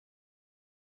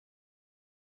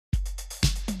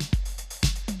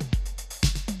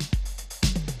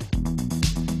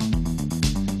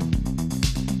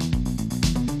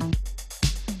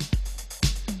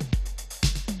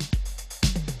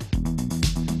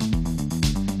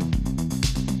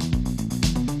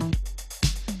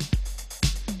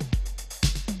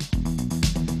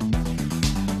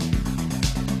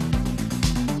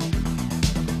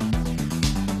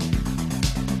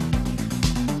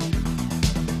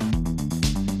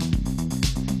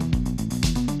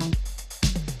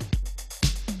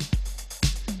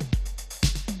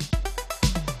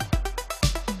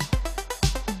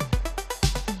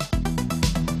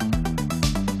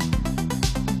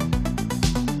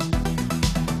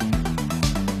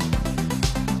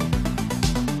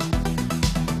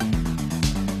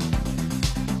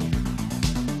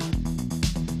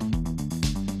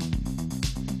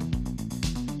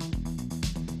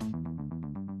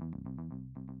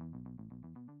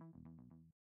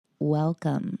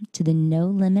Welcome to the No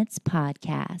Limits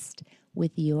podcast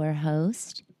with your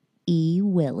host,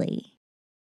 Willy.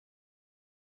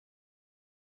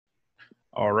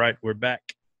 All right, we're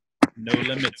back. No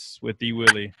Limits with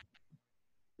Willy.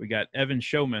 We got Evan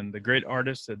Shoman, the great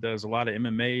artist that does a lot of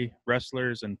MMA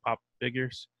wrestlers and pop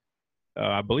figures,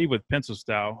 I believe with pencil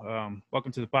style.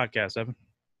 Welcome to the podcast, Evan.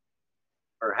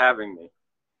 For having me.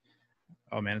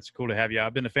 Oh, man, it's cool to have you.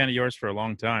 I've been a fan of yours for a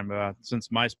long time, since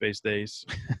MySpace days.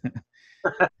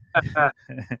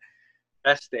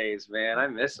 Best days, man. I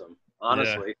miss them,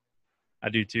 honestly. Yeah, I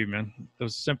do too, man. It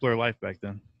was a simpler life back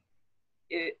then.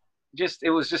 It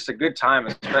was just a good time,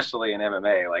 especially in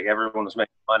MMA. Like, everyone was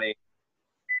making money.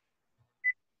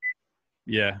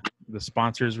 Yeah, the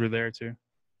sponsors were there too.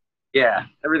 Yeah,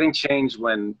 everything changed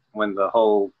when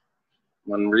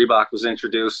Reebok was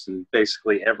introduced, and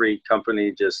basically every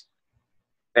company just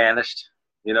vanished,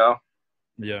 you know?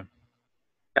 Yeah.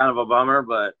 Kind of a bummer,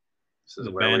 but this is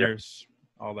the where banners,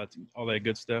 all that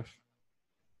good stuff.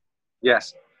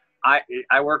 Yes. I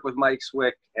work with Mike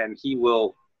Swick, and he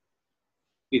will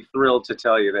be thrilled to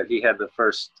tell you that he had the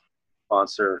first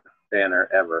sponsor banner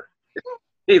ever.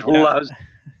 He loves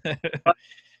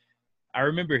I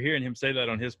remember hearing him say that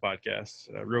on his podcast,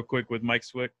 real quick with Mike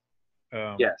Swick.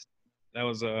 Yes. That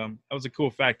was a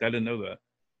cool fact. I didn't know that.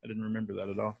 I didn't remember that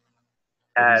at all.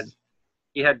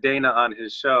 He had Dana on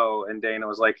his show, and Dana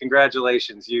was like,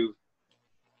 "Congratulations, you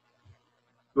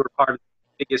were part of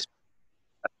the biggest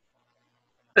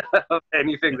of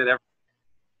anything that ever."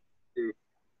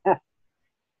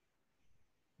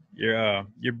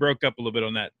 You broke up a little bit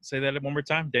on that. Say that one more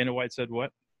time. Dana White said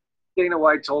what? Dana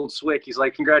White told Swick, he's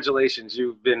like, "Congratulations,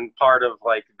 you've been part of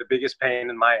like the biggest pain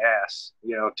in my ass,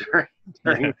 you know,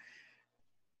 during."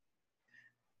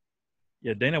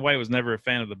 Yeah, Dana White was never a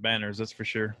fan of the banners, that's for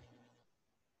sure.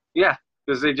 Yeah,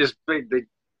 because they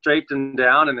draped them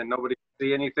down, and then nobody could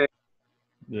see anything.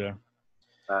 Yeah.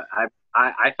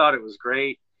 I thought it was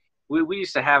great. We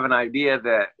used to have an idea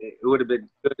that it would have been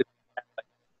good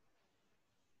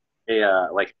to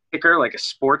have like a ticker, like a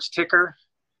sports ticker,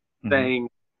 saying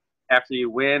after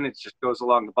you win, it just goes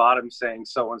along the bottom saying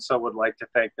so and so would like to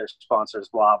thank their sponsors,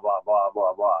 blah blah blah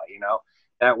blah blah. You know,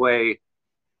 that way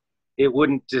it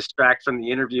wouldn't distract from the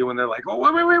interview when they're like, "Oh,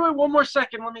 wait, one more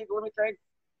second. Let me thank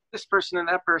this person and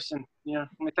that person. You know,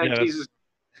 let me thank Jesus."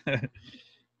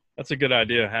 That's a good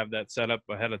idea. Have that set up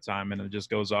ahead of time, and it just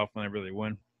goes off whenever they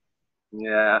win.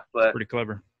 Yeah, but it's pretty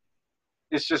clever.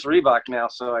 It's just Reebok now,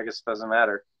 so I guess it doesn't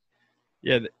matter.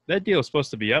 Yeah, that deal is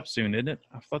supposed to be up soon, isn't it?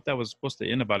 I thought that was supposed to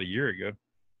end about a year ago.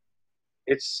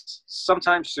 It's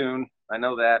sometime soon. I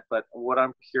know that, but what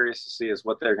I'm curious to see is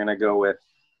what they're going to go with.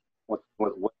 What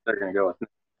they're going to go with,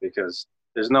 because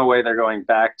there's no way they're going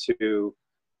back to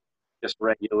just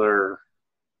regular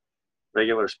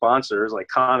sponsors. Like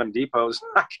Condom Depot's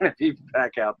not going to be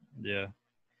back out. Yeah.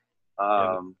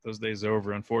 Those days are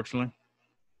over, unfortunately.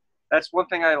 That's one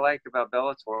thing I liked about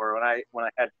Bellator when I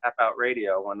had Tap Out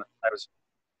Radio, when I was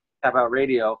Tap Out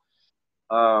Radio,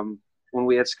 when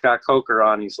we had Scott Coker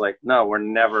on, he's like, "No, we're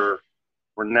never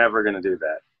going to do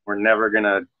that. We're never going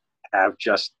to have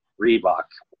just Reebok.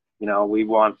 You know, we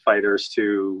want fighters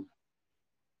to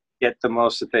get the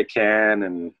most that they can."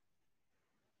 And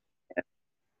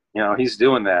you know, he's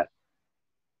doing that.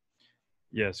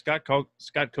 Yeah, Scott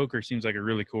Coker seems like a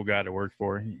really cool guy to work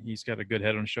for. He's got a good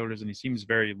head on his shoulders, and he seems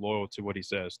very loyal to what he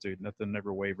says, dude. Nothing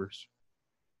ever wavers.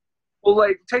 Well,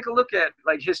 like, take a look at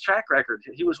like his track record.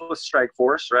 He was with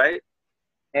Strikeforce, right?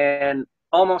 And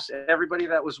almost everybody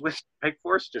that was with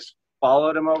Strikeforce just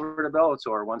followed him over to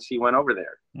Bellator once he went over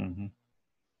there.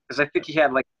 Because I think he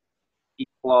had like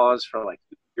clause for like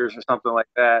 2 years or something like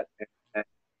that.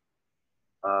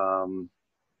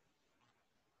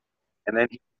 And then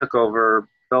he took over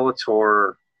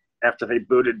Bellator after they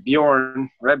booted Bjorn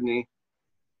Rebney,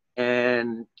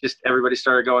 and just everybody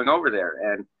started going over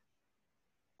there. And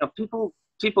you know,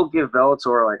 people give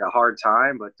Bellator like a hard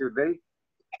time, but dude, they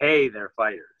pay their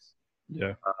fighters.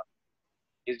 Yeah.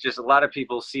 It's just a lot of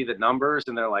people see the numbers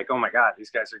and they're like, "Oh my God, these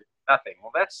guys are getting nothing."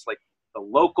 Well, that's like the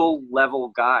local level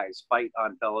guys fight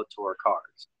on Bellator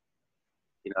cards.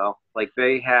 You know, like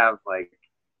they have like,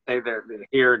 say they're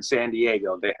here in San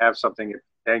Diego, they have something at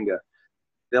Tenga.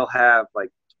 They'll have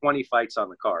like 20 fights on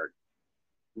the card.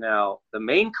 Now, the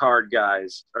main card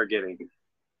guys are getting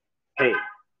paid,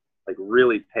 like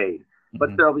really paid.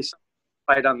 But there'll be some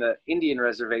fight on the Indian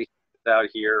reservation out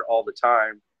here all the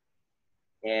time.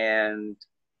 And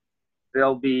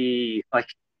there'll be like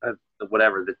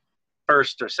the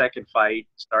first or second fight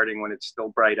starting when it's still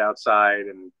bright outside.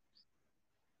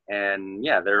 And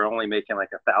yeah, they're only making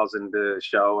like $1,000 to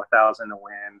show, $1,000 to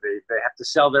win. They have to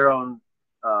sell their own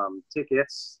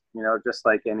tickets, just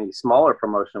like any smaller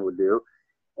promotion would do.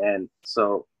 And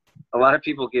so a lot of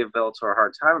people give Bellator a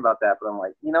hard time about that, but I'm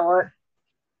like, you know what?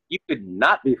 You could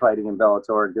not be fighting in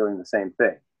Bellator and doing the same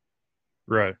thing.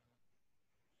 Right.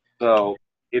 So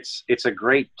it's a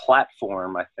great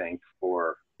platform, I think,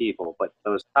 for people. But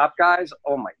those top guys,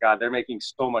 oh my God, they're making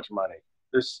so much money.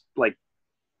 There's like,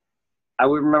 I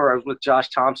would remember I was with Josh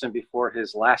Thompson before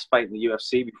his last fight in the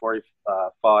UFC, before he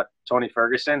fought Tony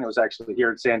Ferguson. It was actually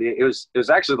here in San Diego. It was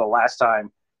actually the last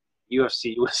time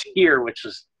UFC was here, which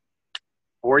was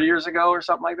 4 years ago or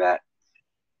something like that.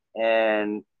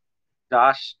 And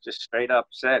Josh just straight up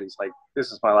said, he's like,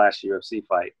 this is my last UFC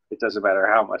fight. It doesn't matter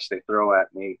how much they throw at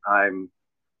me. I'm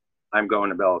going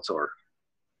to Bellator.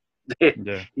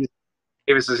 Yeah.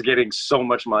 He was just getting so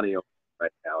much money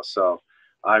right now. So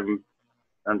I'm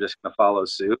just going to follow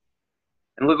suit.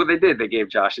 And look what they did. They gave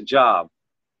Josh a job.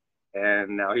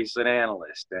 And now he's an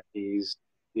analyst. And he's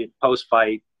a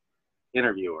post-fight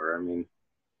interviewer. I mean,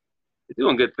 they're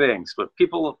doing good things. But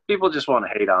people just want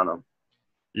to hate on him.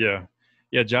 Yeah.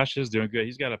 Yeah, Josh is doing good.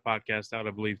 He's got a podcast out,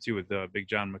 I believe, too, with Big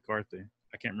John McCarthy.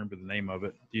 I can't remember the name of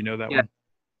it. Do you know that one?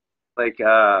 Like,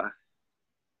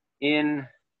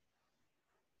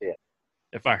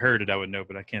 If I heard it, I would know,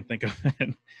 but I can't think of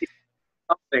it.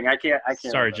 Something. I can't.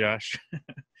 Sorry, remember. Josh.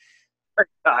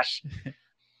 Gosh.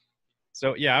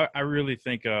 So, yeah, I really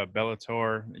think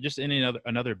Bellator, just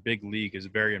another big league is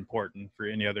very important for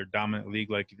any other dominant league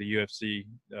like the UFC.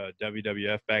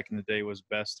 WWF back in the day was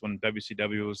best when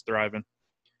WCW was thriving.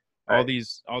 Right.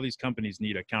 All these companies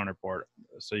need a counterpart.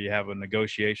 So you have a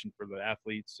negotiation for the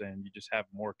athletes, and you just have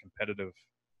more competitive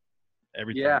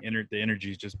everything. Yeah. The energy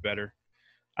is just better.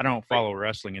 I don't follow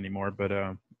wrestling anymore, but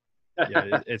yeah,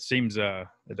 it seems it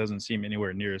doesn't seem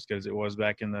anywhere near as good as it was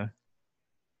back in the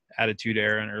Attitude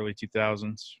Era in early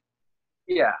 2000s.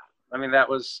 Yeah, I mean it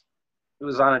was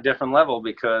on a different level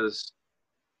because,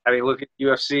 I mean, look at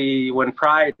UFC when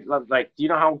Pride. Like, do you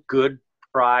know how good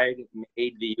Pride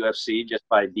made the UFC just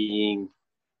by being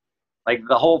like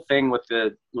the whole thing with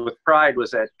Pride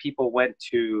was that people went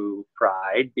to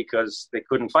Pride because they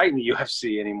couldn't fight in the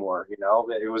UFC anymore. It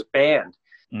was banned,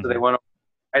 so they went.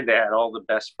 They had all the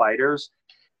best fighters.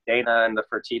 Dana and the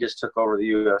Fertittas took over the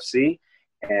UFC.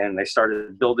 And they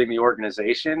started building the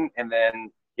organization, and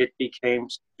then it became.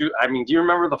 I mean, do you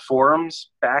remember the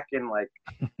forums back in like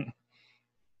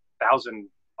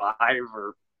 2005,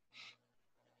 or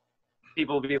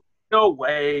people would be like, "No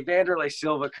way, Vanderlei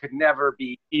Silva could never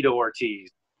beat Tito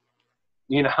Ortiz."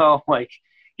 Like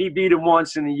he beat him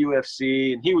once in the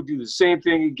UFC, and he would do the same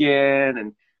thing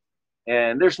again,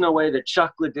 and there's no way that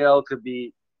Chuck Liddell could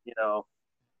beat,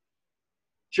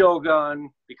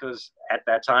 Shogun, because at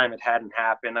that time it hadn't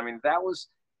happened. I mean,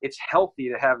 it's healthy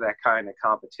to have that kind of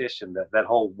competition, that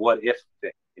whole what if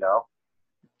thing,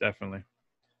 Definitely.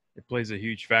 It plays a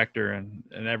huge factor in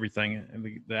everything.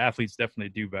 And the athletes definitely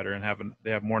do better and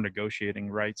they have more negotiating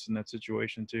rights in that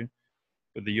situation too.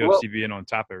 But the UFC being on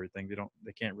top of everything,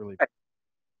 they can't really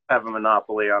have a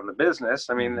monopoly on the business.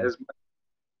 I mean, as much as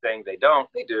saying they don't,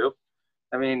 they do.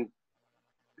 I mean,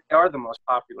 they are the most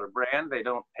popular brand. They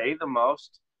don't pay the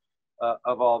most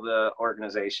of all the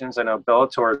organizations. I know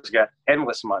Bellator's got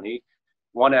endless money.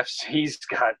 ONE FC's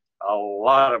got a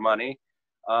lot of money.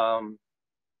 I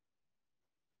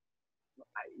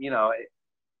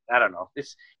don't know.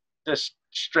 It's just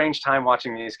strange time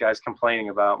watching these guys complaining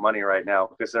about money right now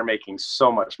because they're making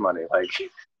so much money. Like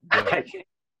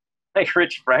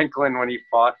Rich Franklin, when he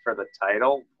fought for the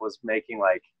title, was making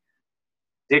like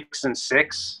 $6 and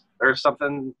 $6 or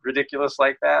something ridiculous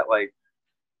like that.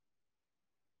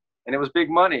 And it was big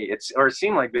money. It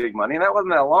seemed like big money, and that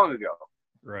wasn't that long ago.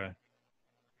 Right.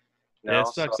 Yeah, it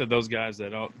sucks that those guys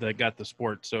that got the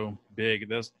sport so big.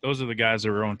 Those are the guys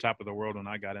that were on top of the world when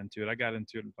I got into it. I got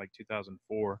into it in like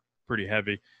 2004, pretty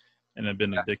heavy, and I've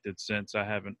been addicted since.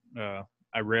 I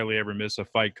rarely ever miss a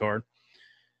fight card,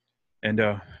 and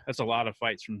that's a lot of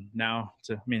fights from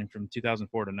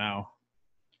 2004 to now.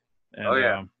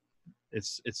 And,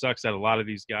 it sucks that a lot of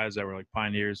these guys that were like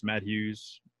pioneers, Matt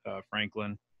Hughes,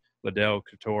 Franklin, Liddell,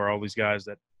 Couture, all these guys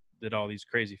that did all these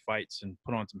crazy fights and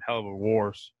put on some hell of a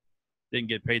wars, didn't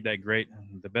get paid that great.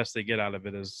 The best they get out of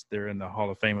it is they're in the Hall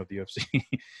of Fame of the UFC,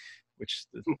 which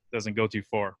doesn't go too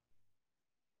far.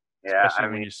 Yeah,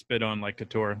 especially when you spit on like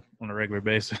Couture on a regular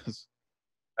basis.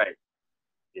 Right.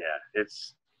 Yeah,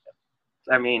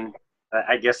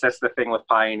 I guess that's the thing with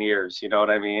pioneers. You know what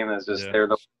I mean? It's just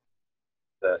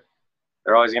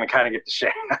they're always going to kind of get the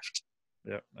shaft.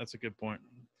 Yeah, that's a good point.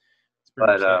 It's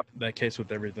pretty much like that case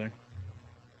with everything.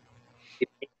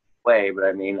 But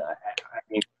I mean,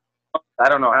 I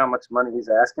don't know how much money he's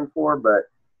asking for, but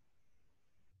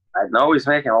I know he's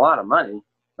making a lot of money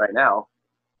right now.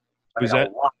 Who's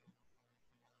that?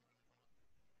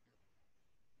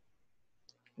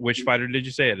 Which fighter did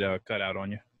you say it cut out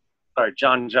on you? Sorry,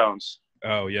 John Jones.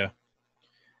 Oh, yeah.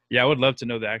 Yeah, I would love to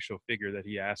know the actual figure that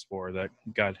he asked for that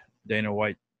got Dana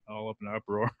White all up in an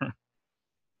uproar.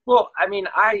 Well, I mean,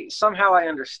 I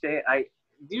understand.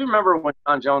 Do you remember when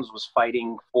John Jones was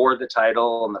fighting for the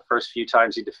title and the first few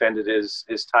times he defended his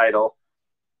title?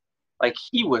 Like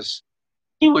he was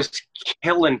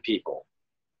killing people.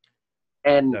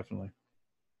 And Definitely.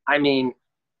 I mean,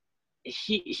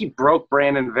 he broke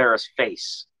Brandon Vera's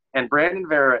face. And Brandon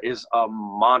Vera is a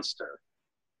monster.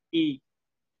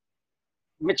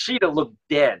 Machida looked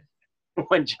dead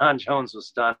when John Jones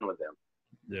was done with him.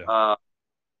 Yeah.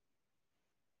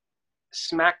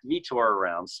 Smacked Vitor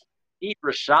around, beat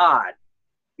Rashad,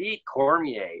 beat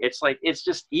Cormier. It's like, it's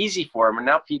just easy for him. And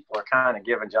now people are kind of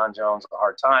giving John Jones a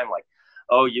hard time. Like,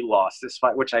 oh, you lost this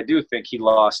fight, which I do think he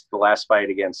lost the last fight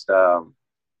against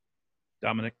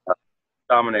Dominic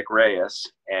Reyes.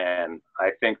 And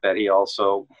I think that he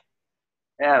also,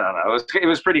 I don't know, it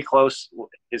was pretty close,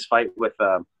 his fight with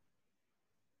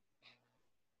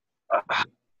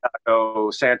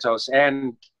Santos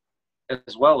and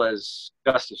as well as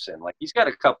Gustafson. Like, he's got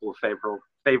a couple of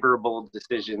favorable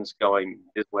decisions going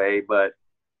his way, but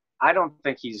I don't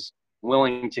think he's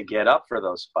willing to get up for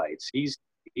those fights. He's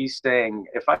saying,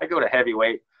 if I go to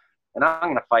heavyweight and I'm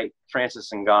going to fight Francis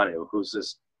Ngannou, who's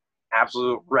this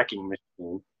absolute wrecking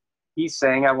machine, he's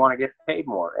saying I want to get paid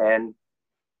more and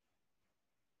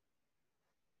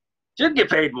should get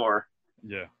paid more.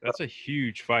 Yeah, that's a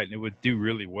huge fight, and it would do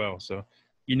really well. So,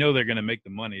 they're going to make the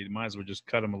money. You might as well just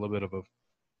cut him a little bit of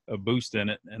a boost in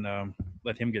it and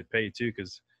let him get paid too,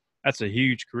 because that's a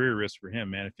huge career risk for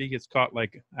him, man. If he gets caught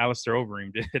like Alistair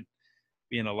Overeem did,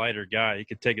 being a lighter guy, he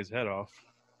could take his head off.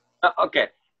 Okay.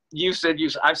 You said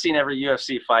I've seen every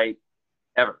UFC fight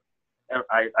ever.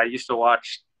 I used to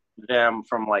watch them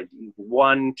from like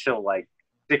 1 till like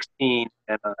 16,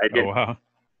 and I did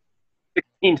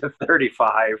 16 to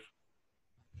 35.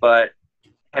 But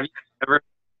have you ever?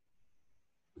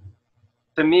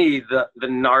 To me, the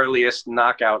gnarliest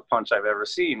knockout punch I've ever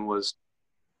seen was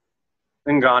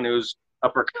Ngannou's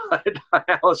uppercut by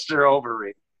Alistair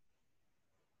Overeem.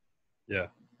 Yeah,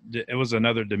 it was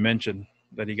another dimension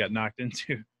that he got knocked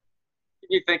into. Can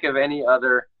you think of any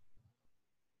other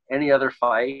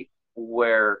fight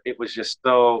where it was just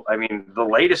so? I mean, the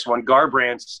latest one,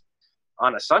 Garbrandt's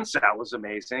on a Sunset, was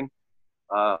amazing.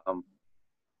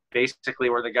 Basically,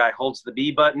 where the guy holds the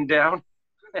B button down.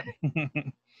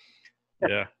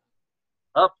 Yeah.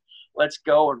 Up, let's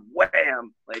go, and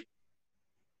wham! Like,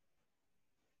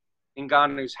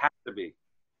 Ngannou's have to be.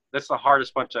 That's the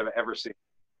hardest punch I've ever seen.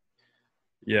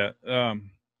 Yeah.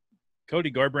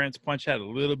 Cody Garbrandt's punch had a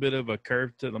little bit of a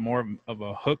curve to the more of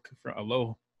a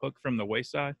low hook from the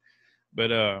waist-side. But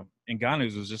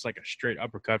Ngannou's was just like a straight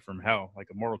uppercut from hell, like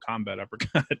a Mortal Kombat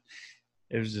uppercut.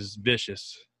 It was just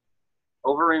vicious.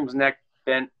 Overeem's neck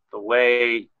bent the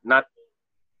way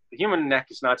the human neck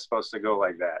is not supposed to go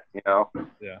like that,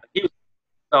 Yeah. He was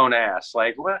his own ass.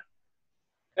 Like, what?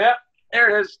 Yeah,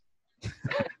 there it is.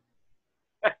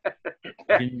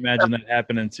 Can you imagine that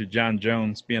happening to John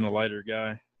Jones, being a lighter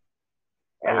guy?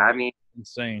 Yeah, I mean,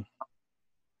 insane.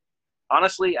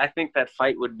 Honestly, I think that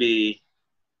fight would be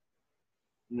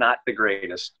not the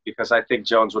greatest because I think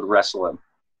Jones would wrestle him.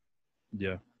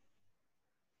 Yeah.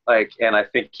 And I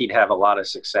think he'd have a lot of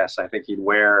success. I think he'd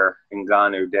wear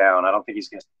Ngannou down. I don't think he's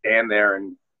going to stand there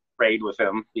and trade with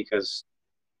him because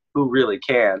who really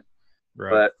can?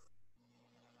 Right. But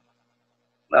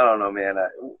I don't know, man.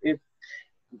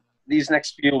 These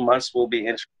next few months will be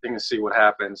interesting to see what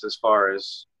happens as far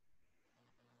as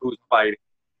who's fighting.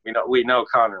 We know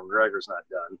Conor McGregor's not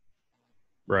done.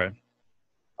 Right.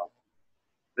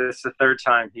 This is the third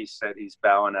time he said he's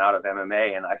bowing out of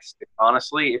MMA, and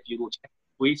honestly, if you check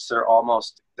tweets, they're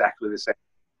almost exactly the same.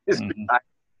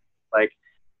 Like,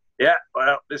 yeah,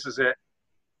 well, this is it.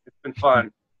 It's been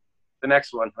fun. The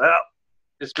next one, well,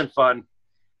 it's been fun.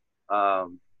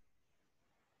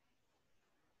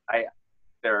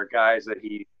 There are guys that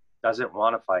he doesn't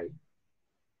want to fight.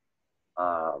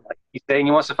 Like he's saying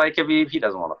he wants to fight Khabib, he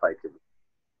doesn't want to fight Khabib.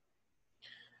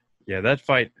 Yeah, that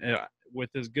fight, with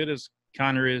as good as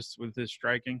Conor is with his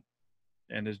striking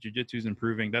and his jiu-jitsu's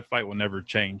improving, that fight will never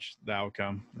change the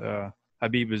outcome.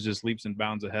 Khabib is just leaps and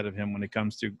bounds ahead of him when it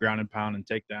comes to ground and pound and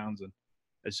takedowns, and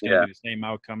it's going to be the same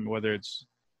outcome. Whether it's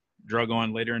drug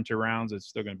on later into rounds, it's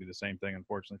still going to be the same thing,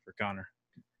 unfortunately, for Conor.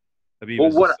 Khabib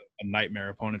is just a nightmare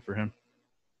opponent for him.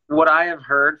 What I have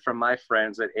heard from my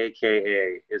friends at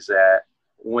AKA is that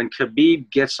when Khabib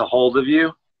gets a hold of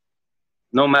you,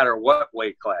 no matter what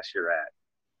weight class you're at.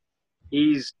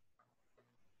 He's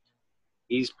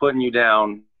putting you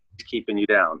down, he's keeping you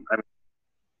down. I mean,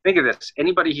 think of this.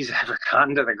 Anybody he's ever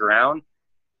gotten to the ground,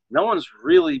 no one's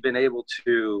really been able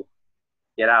to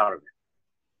get out of it.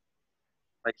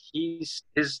 Like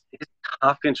his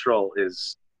top control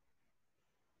is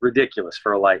ridiculous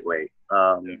for a lightweight.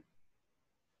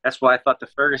 That's why I thought the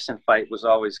Ferguson fight was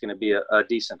always going to be a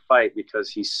decent fight, because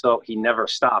he never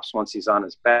stops once he's on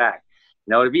his back.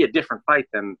 You know, it'd be a different fight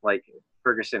than like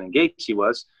Ferguson and Gaethje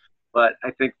was, but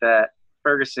I think that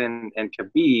Ferguson and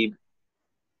Khabib,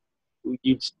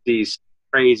 you'd see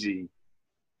crazy.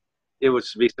 It would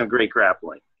be some great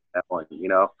grappling at that point, you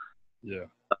know. Yeah.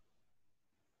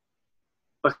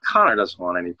 But Conor doesn't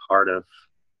want any part of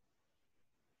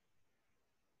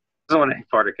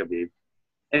Khabib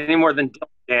any more than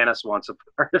Dennis wants a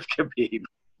part of Khabib.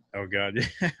 Oh God,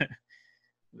 yeah.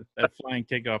 That flying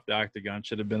kick off the octagon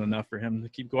should have been enough for him to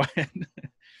keep going.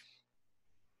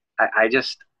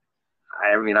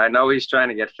 I mean, I know he's trying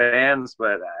to get fans,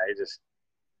 but I just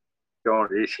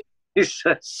don't. He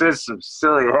says some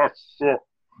silly ass shit.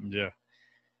 Yeah.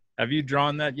 Have you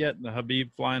drawn that yet? The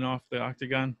Khabib flying off the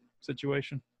octagon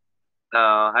situation?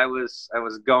 I was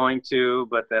going to,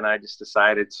 but then I just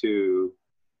decided to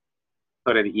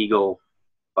put an eagle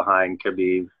behind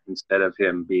Khabib instead of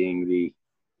him being the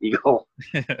eagle.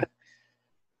 Yeah,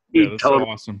 that's so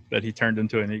awesome that he turned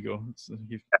into an eagle.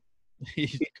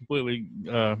 He completely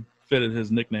fitted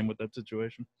his nickname with that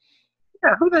situation.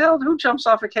 Yeah, who jumps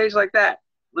off a cage like that,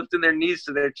 lifting their knees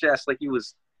to their chest like he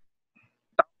was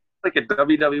like a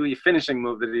WWE finishing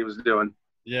move that he was doing.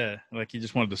 Yeah, like he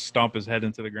just wanted to stomp his head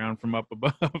into the ground from up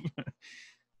above.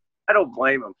 I don't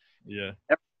blame him. Yeah.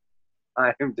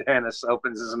 Every time Dennis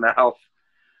opens his mouth,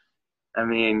 I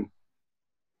mean,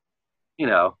 you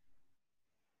know,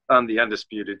 I'm the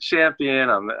undisputed champion.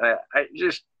 I'm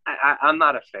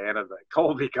not a fan of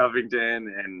Colby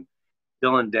Covington and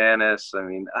Dylan Dennis. I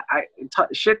mean,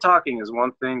 shit talking is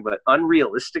one thing, but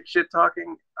unrealistic shit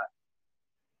talking,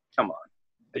 come on.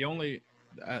 The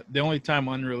only time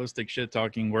unrealistic shit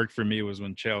talking worked for me was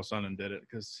when Chael Sonnen did it,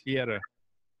 because he had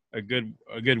a good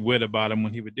wit about him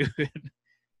when he would do it.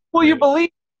 Well, you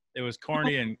believe it was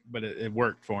corny, but it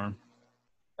worked for him.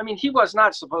 I mean, he was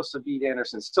not supposed to beat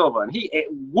Anderson Silva, and he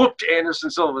whooped Anderson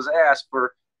Silva's ass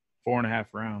for 4.5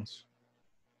 rounds,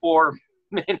 4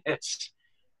 minutes,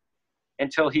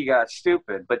 until he got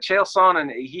stupid. But Chael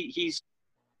Sonnen, he's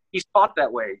fought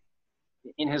that way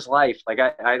in his life. Like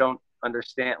I don't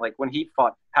understand. Like when he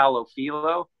fought Paulo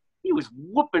Filho, he was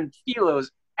whooping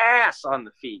Filo's ass on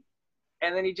the feet,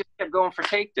 and then he just kept going for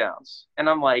takedowns. And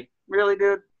I'm like, really,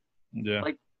 dude? Yeah.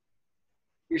 Like,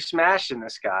 you're smashing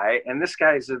this guy, and this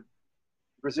guy's a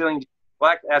Brazilian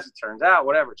black, as it turns out.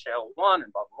 Whatever, Chael won,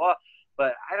 and blah blah blah.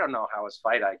 But I don't know how his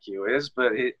fight IQ is,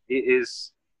 but it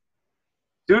is.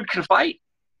 Dude can fight,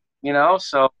 you know.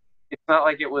 So it's not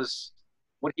like it was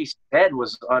what he said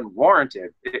was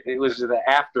unwarranted. It was the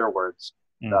afterwards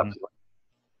stuff.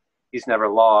 He's never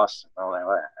lost. I don't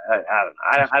know.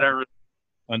 I don't really.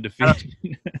 Undefeated.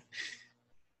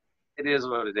 It is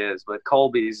what it is. But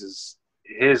Colby's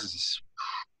is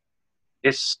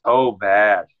so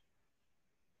bad.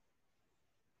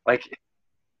 Like,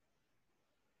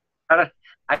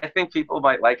 I think people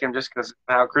might like him just because of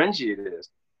how cringy it is.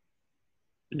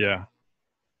 Yeah.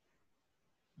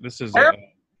 This is. I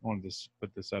wanted to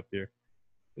put this up here.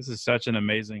 This is such an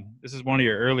amazing. This is one of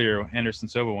your earlier Anderson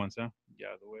Silva ones, huh? Get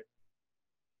out of the way.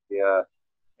 Yeah.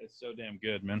 It's so damn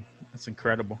good, man. It's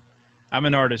incredible. I'm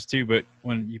an artist too, but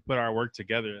when you put our work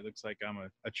together, it looks like I'm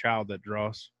a child that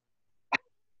draws.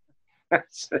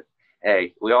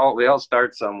 Hey, we all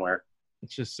start somewhere.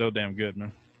 It's just so damn good,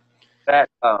 man.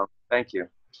 Thank you.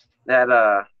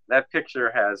 That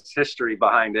picture has history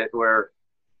behind it, where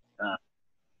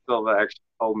Silva actually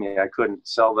told me I couldn't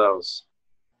sell those.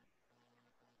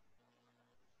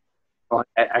 Well,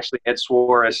 actually, Ed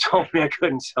Suarez told me I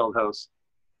couldn't sell those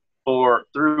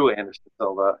through Anderson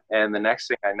Silva. And the next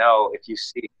thing I know, if you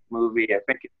see the movie, I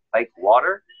think it's Like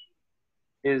Water,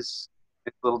 is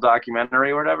this little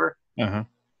documentary or whatever. Uh-huh.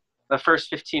 The first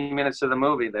 15 minutes of the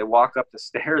movie, they walk up the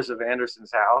stairs of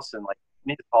Anderson's house, and like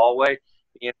in his hallway,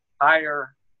 the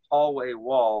entire hallway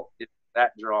wall is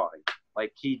that drawing.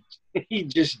 Like he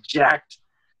just jacked.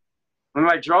 I mean,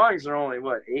 my drawings are only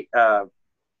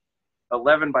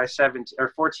 11 by 17 or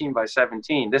 14 by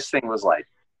 17. This thing was like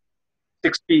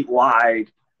 6 feet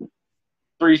wide,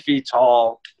 3 feet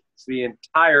tall. It's the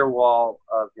entire wall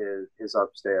of his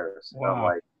upstairs. Wow. I'm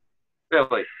like,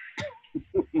 really?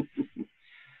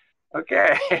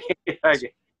 Okay.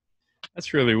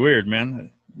 That's really weird, man.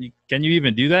 Can you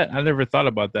even do that? I never thought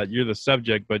about that. You're the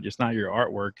subject, but it's not your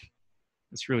artwork.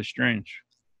 It's really strange.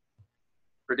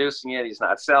 Producing it, he's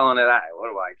not selling it. What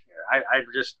do I care?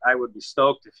 I would be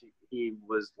stoked if he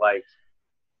was like,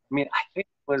 I mean, I think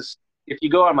it was, if you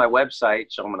go on my website,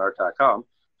 shomanart.com,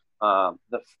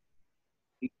 the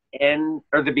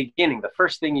beginning, the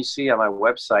first thing you see on my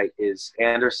website is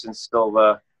Anderson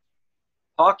Silva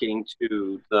talking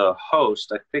to the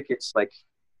host. I think it's like,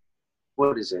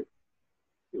 what is it?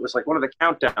 It was like one of the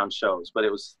countdown shows, but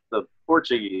it was the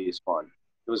Portuguese one.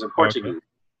 It was in Portuguese. Okay.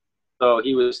 So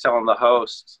he was telling the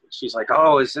host, she's like,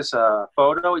 "Oh, is this a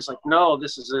photo?" He's like, "No,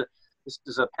 this is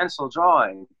a pencil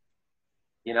drawing."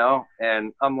 You know,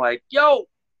 and I'm like, "Yo,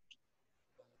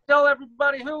 tell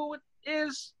everybody who it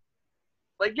is.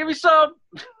 Like, give me some."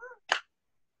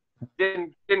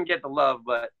 Didn't get the love,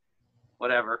 but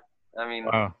whatever. I mean,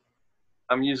 wow.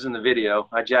 I'm using the video.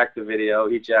 I jacked the video.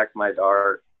 He jacked my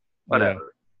art. Whatever. Yeah.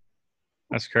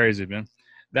 That's crazy, man.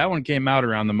 That one came out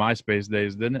around the MySpace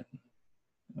days, didn't it?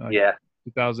 Yeah.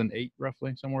 2008,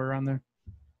 roughly, somewhere around there.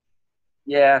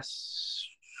 Yes,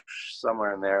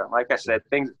 somewhere in there. Like I said,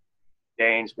 things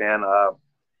changed, man.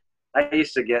 I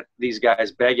used to get these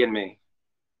guys begging me,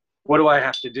 "What do I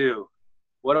have to do?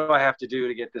 What do I have to do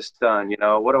to get this done? You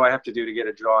know, what do I have to do to get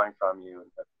a drawing from you?"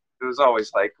 And it was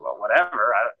always like, "Well,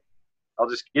 whatever. I'll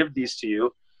just give these to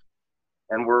you,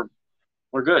 and we're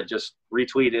good. Just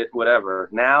retweet it, whatever."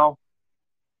 Now,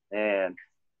 man,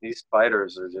 these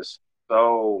fighters are just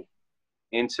so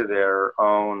into their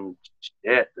own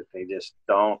shit that they just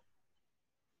don't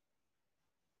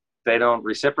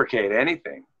reciprocate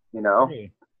anything, you know?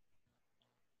 Really?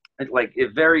 Like,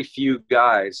 very few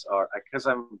guys are, because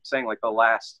I'm saying, like, the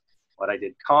last, what I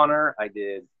did, Connor, I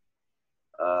did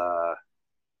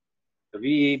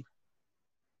Khabib,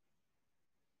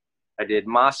 I did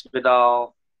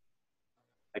Masvidal,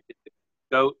 I did the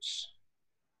GOATs,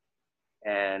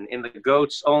 and in the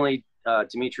GOATs, only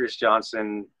Demetrius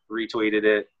Johnson retweeted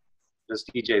it, because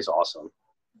DJ's awesome.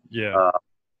 Yeah.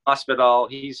 Hospital,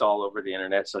 he's all over the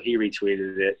internet, so he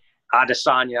retweeted it.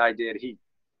 Adesanya, I did. He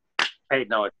paid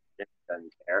no attention,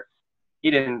 doesn't care. He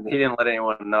didn't let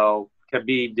anyone know.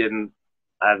 Khabib didn't.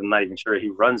 I'm not even sure he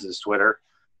runs his Twitter.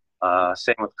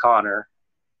 Same with Connor.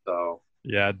 So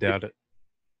yeah, I doubt it.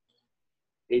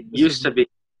 It used to be.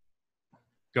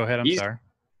 Go ahead. I'm sorry.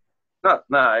 No.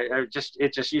 It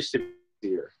just used to be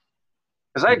here.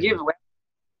 Because I give away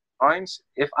times,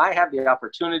 if I have the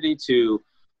opportunity to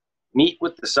meet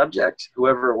with the subject,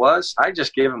 whoever it was, I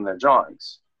just gave them their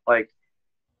drawings. Like,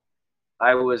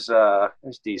 I was,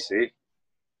 there's DC.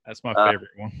 That's my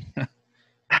favorite one.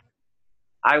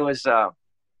 I was,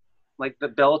 like, the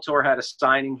Bellator had a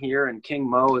signing here, and King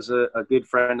Mo is a good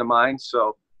friend of mine.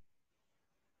 So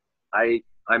I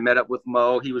met up with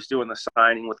Mo. He was doing the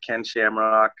signing with Ken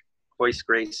Shamrock, Hoist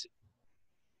Gracie,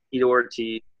 Tito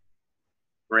Ortiz,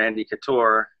 Randy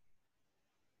Couture.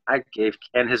 I gave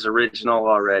Ken his original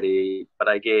already, but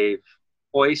I gave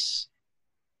Hoist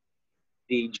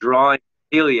the drawing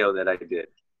Helio that I did,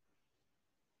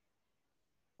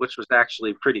 which was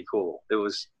actually pretty cool. It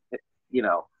was, you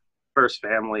know, first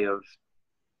family of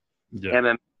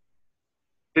MMA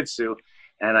Jitsu,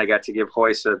 and I got to give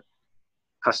Hoist a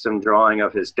custom drawing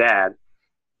of his dad.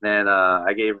 Then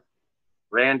I gave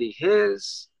Randy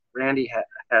his. Randy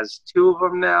has 2 of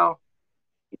them now.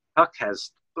 Huck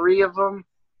has 3 of them.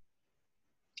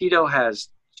 Tito has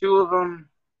 2 of them.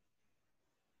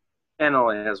 Ken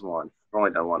only has 1. I've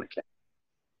only done 1 again.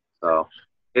 So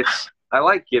I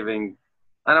like giving.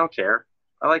 I don't care.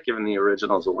 I like giving the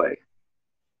originals away.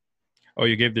 Oh,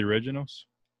 you gave the originals?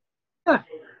 Yeah.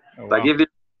 Oh, wow. I give it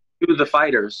to the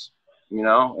fighters, you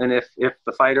know, and if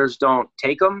the fighters don't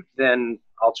take them, then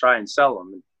I'll try and sell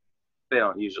them. They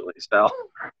don't usually sell.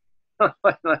 No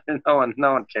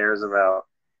one cares about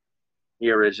the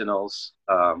originals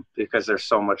because there's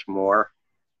so much more,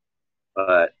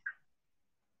 but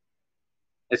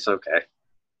it's okay.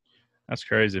 That's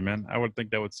crazy, man. I would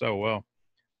think that would sell well.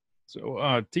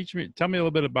 So tell me a little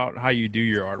bit about how you do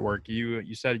your artwork.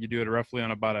 You said you do it roughly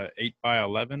on about a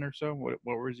 8x11 or so. What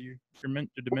was your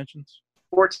dimensions?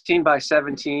 14 by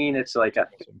 17. It's like a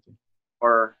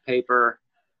or paper.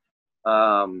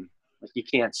 You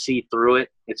can't see through it.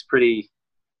 It's pretty.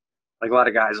 Like, a lot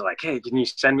of guys are like, "Hey, can you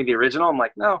send me the original?" I'm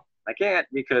like, "No, I can't,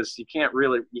 because you can't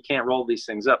roll these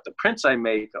things up. The prints I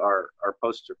make are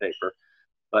poster paper,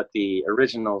 but the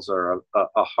originals are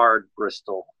a hard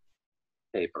Bristol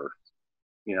paper,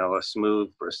 you know, a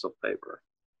smooth Bristol paper."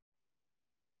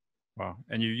 Wow.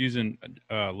 And you're using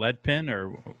lead pen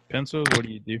or pencil? What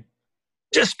do you do?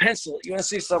 Just pencil. You want to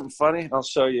see something funny? I'll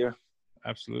show you.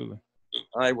 Absolutely.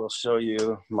 I will show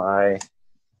you my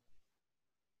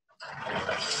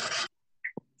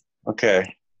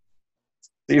Okay.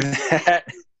 See that?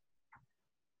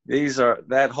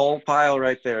 That whole pile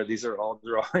right there. These are all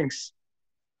drawings.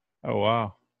 Oh,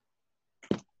 wow.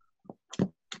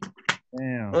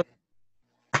 Damn.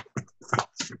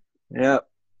 Yep.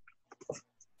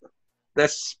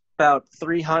 That's about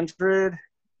 300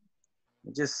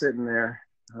 just sitting there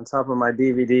on top of my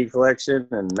DVD collection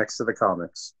and next to the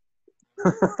comics.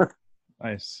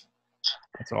 Nice.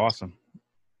 That's awesome.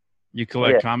 You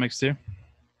collect comics too? Of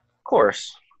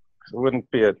course. I wouldn't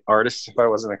be an artist if I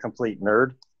wasn't a complete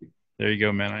nerd. There you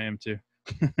go, man. I am too.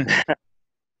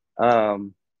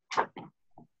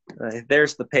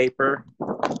 There's the paper.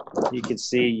 You can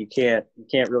see you can't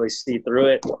really see through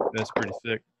it. That's pretty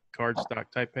thick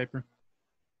cardstock type paper.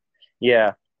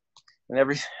 Yeah. And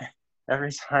every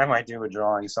time I do a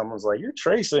drawing, someone's like, "You're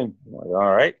tracing." I'm like,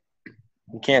 all right.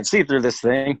 You can't see through this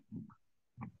thing.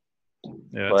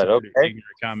 Yeah, that's a pretty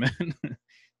ignorant comment.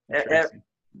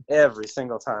 Every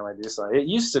single time I do something. It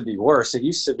used to be worse. It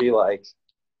used to be like,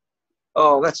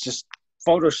 oh, that's just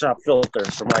Photoshop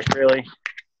filters. I'm like, really?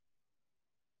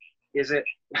 Is it?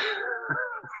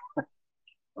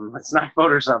 It's not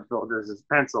Photoshop filters. It's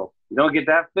pencil. You don't get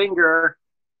that finger.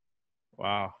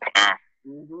 Wow.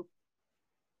 Mm-hmm.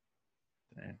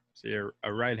 Damn. So you're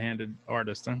a right-handed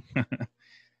artist, huh?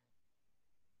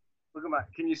 Look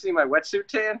at can you see my wetsuit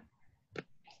tan?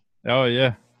 Oh,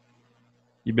 yeah.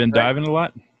 You been diving a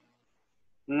lot?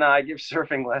 No, I give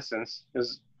surfing lessons.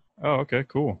 Oh, okay,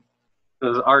 cool.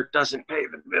 Because art doesn't pay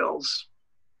the bills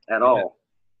at all.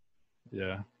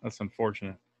 Yeah, that's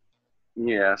unfortunate.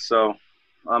 Yeah, so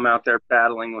I'm out there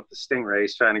battling with the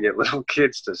stingrays trying to get little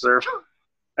kids to surf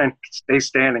and stay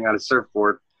standing on a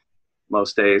surfboard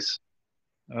most days.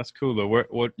 That's cool, though.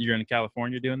 What you're in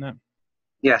California doing that?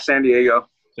 Yeah, San Diego.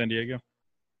 San Diego?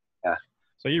 Yeah.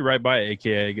 So you're right by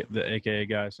the AKA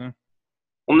guys, huh?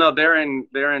 Well, no, they're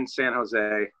in San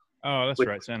Jose. Oh, that's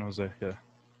right, San Jose. Yeah.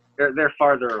 They're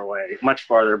farther away, much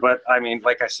farther. But I mean,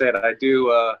 like I said, I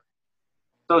do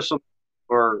social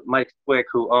for Mike Swick,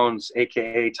 who owns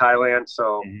AKA Thailand.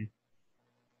 So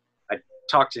I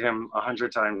talk to him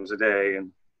 100 times a day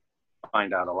and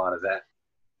find out a lot of that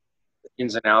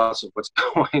ins and outs of what's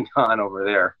going on over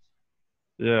there.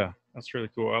 Yeah, that's really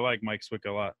cool. I like Mike Swick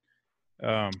a lot.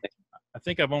 I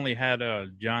think I've only had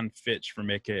John Fitch from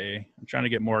AKA. I'm trying to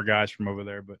get more guys from over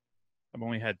there, but I've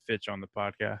only had Fitch on the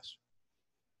podcast.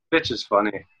 Fitch is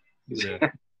funny.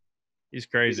 Yeah. He's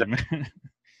crazy, man.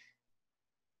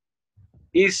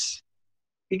 He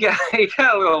got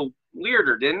a little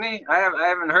weirder, didn't he? I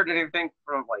haven't heard anything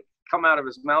from like come out of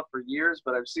his mouth for years,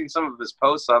 but I've seen some of his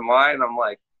posts online, and I'm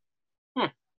like,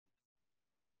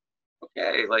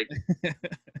 okay, like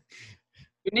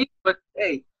unique, but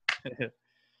hey.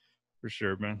 For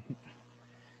sure, man.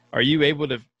 Are you able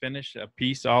to finish a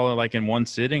piece all like in one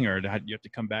sitting, or do you have to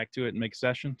come back to it and make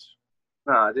sessions?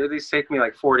 No, dude, these take me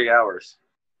like 40 hours.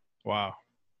 Wow.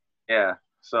 Yeah,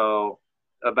 so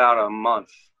about a month.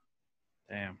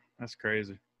 Damn, that's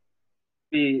crazy.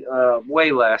 Be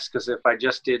way less, because if I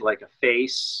just did like a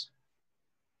face,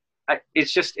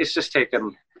 it's just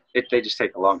taken. They just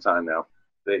take a long time now.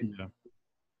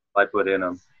 I put in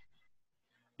them.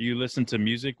 Do you listen to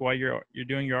music while you're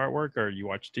doing your artwork, or you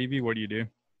watch TV? What do you do?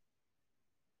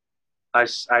 I'm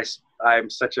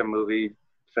such a movie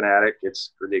fanatic.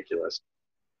 It's ridiculous.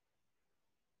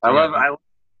 I've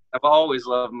always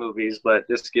loved movies, but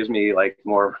this gives me like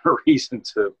more of a reason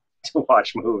to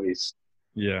watch movies.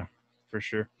 Yeah, for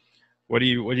sure. What are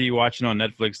you watching on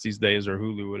Netflix these days, or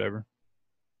Hulu, whatever?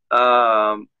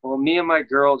 Well, me and my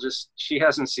girl she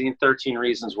hasn't seen 13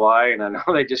 Reasons Why, and I know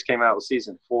they just came out with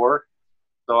season 4.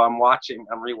 So I'm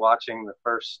rewatching the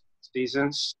first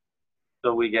seasons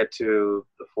till we get to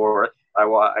the 4th.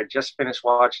 I just finished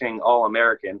watching All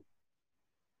American,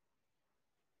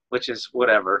 which is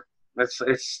whatever. It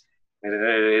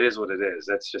is what it is.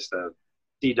 That's just a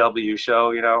CW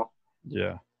show, you know?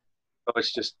 Yeah. So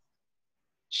it's just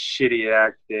shitty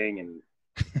acting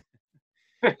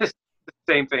and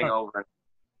same thing over.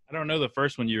 I don't know the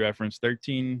first one you referenced.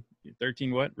 13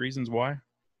 what? Reasons Why?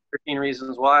 13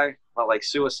 Reasons Why. About like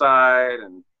suicide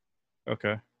and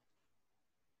okay.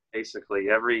 Basically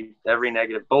every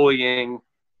negative bullying. It's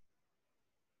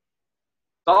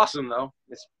awesome though.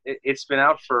 It's been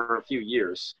out for a few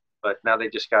years, but now they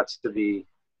just got to the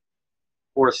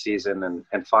 4th season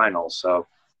and final. So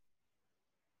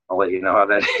I'll let you know how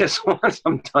that is once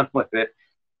I'm done with it.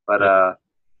 But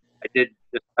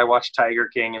I watched Tiger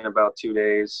King in about 2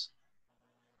 days.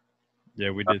 Yeah,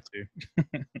 we did too.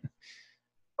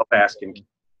 I'll ask him.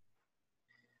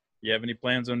 You have any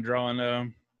plans on drawing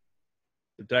the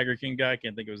Tiger King guy? I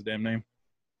can't think of his damn name.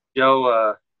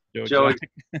 Joe. Joe. Jack.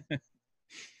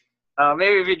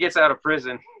 Maybe if he gets out of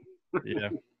prison. Yeah.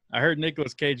 I heard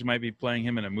Nicolas Cage might be playing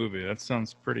him in a movie. That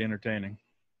sounds pretty entertaining.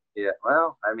 Yeah.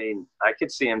 Well, I mean, I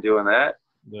could see him doing that.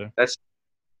 Yeah. That's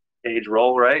Cage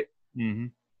role, right? Mm-hmm.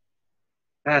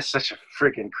 That's such a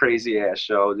freaking crazy ass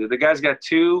show, dude. The guy's got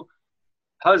 2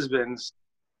 husbands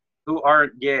who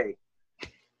aren't gay.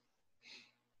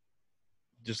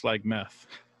 Just like meth.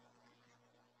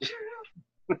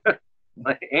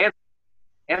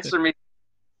 Answer me.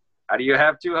 How do you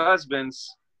have 2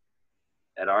 husbands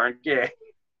that aren't gay?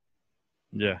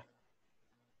 Yeah.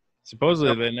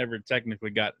 Supposedly they never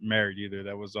technically got married either.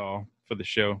 That was all for the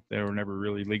show. They were never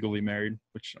really legally married,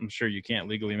 which I'm sure you can't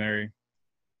legally marry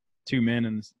 2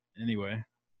 men anyway.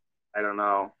 I don't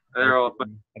know. I don't know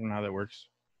how that works.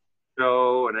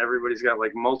 Show and everybody's got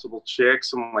like multiple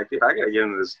chicks. I'm like, dude, I gotta get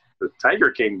into the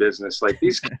Tiger King business. Like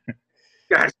these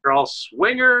guys are all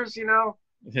swingers, you know.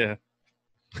 Yeah.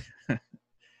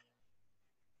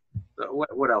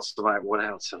 What else have I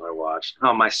watched?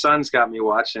 Oh, my son's got me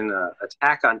watching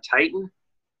Attack on Titan.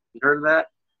 You heard of that?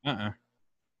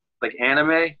 Like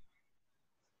anime.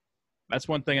 That's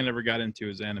one thing I never got into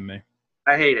is anime.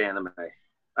 I hate anime.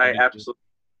 I absolutely.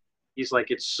 He's like,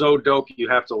 it's so dope, you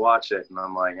have to watch it, and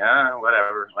I'm like,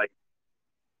 whatever. Like,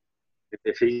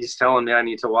 if he's telling me I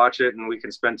need to watch it and we can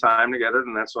spend time together,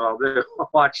 then that's what I'll do. I'll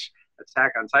watch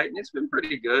Attack on Titan. It's been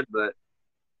pretty good, but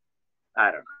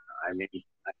I don't know. I mean,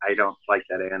 I don't like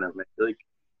that anime. Like,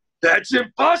 that's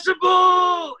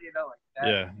impossible! You know, like that.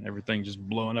 Yeah, everything just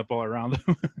blowing up all around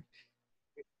them.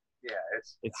 Yeah,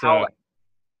 it's not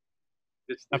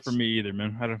for me either,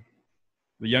 man.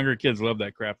 The younger kids love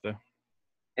that crap, though.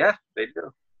 Yeah, they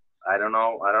do. I don't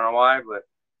know why, but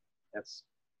it's.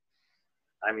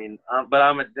 I mean, but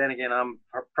I'm a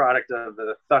product of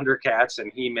the Thundercats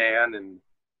and He-Man and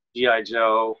G.I.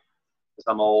 Joe. Because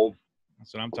I'm old.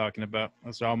 That's what I'm talking about.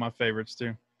 Those are all my favorites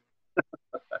too.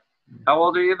 How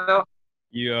old are you though?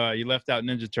 You left out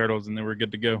Ninja Turtles, and then we're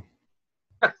good to go.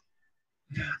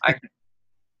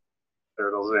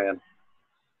 Turtles, man.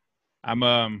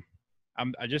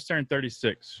 I just turned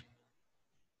 36.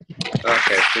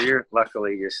 Okay, so you're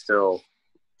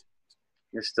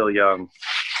still young.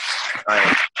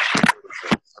 I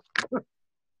am.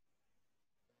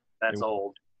 That's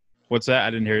old. What's that?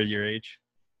 I didn't hear your age.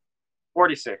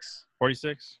 46.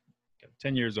 46? Got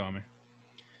 10 years on me.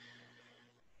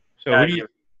 So who do you?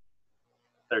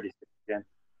 36 again.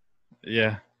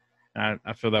 Yeah,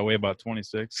 I feel that way about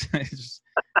 26. It's just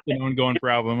an ongoing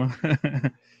problem.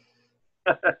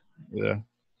 Yeah.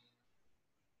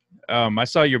 I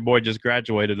saw your boy just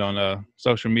graduated on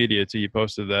social media too. You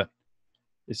posted that.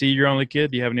 Is he your only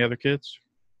kid? Do you have any other kids?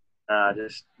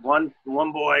 Just one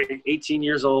boy, 18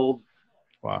 years old.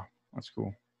 Wow, that's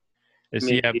cool. Does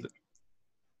he have?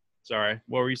 Sorry,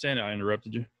 what were you saying? I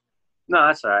interrupted you. No,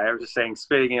 that's all right. I was just saying,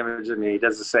 spitting image of me. He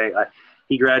does the same.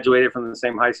 He graduated from the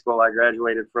same high school I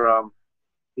graduated from.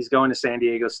 He's going to San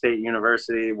Diego State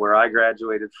University, where I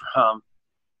graduated from.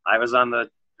 I was on the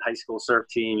high school surf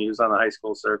team. He was on the high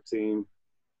school surf team.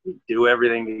 We do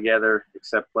everything together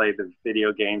except play the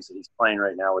video games that he's playing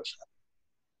right now, which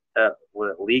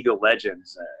with League of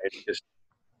Legends. It's just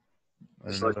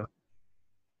like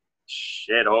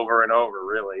shit over and over,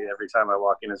 really, every time I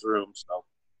walk in his room. So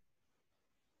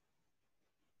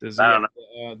does he have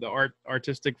the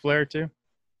artistic flair too?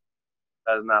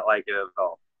 Does not like it at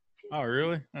all. Oh,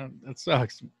 really? That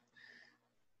sucks.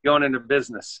 Going into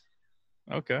business.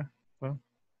 Okay. Well,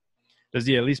 does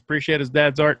he at least appreciate his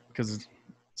dad's art? Because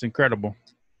it's incredible.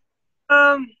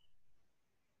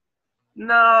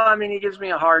 No, I mean, he gives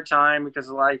me a hard time because,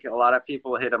 like, a lot of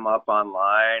people hit him up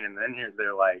online, and then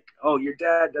they're like, oh, your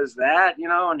dad does that, you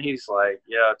know? And he's like,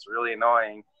 yeah, it's really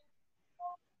annoying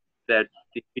that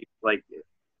these people, like,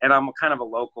 and I'm kind of a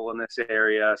local in this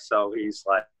area, so he's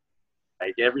like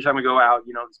every time we go out,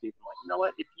 you know, these people are like, you know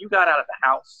what, if you got out of the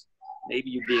house, maybe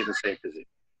you'd be in the same position.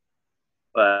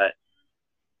 But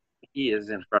he is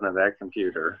in front of that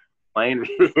computer playing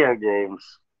video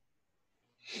games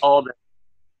all day.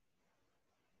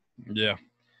 Yeah.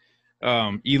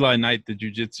 Eli Knight, the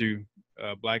jiu-jitsu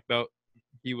black belt,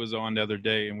 he was on the other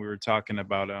day, and we were talking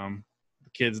about the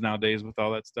kids nowadays with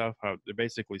all that stuff, how they're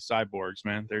basically cyborgs,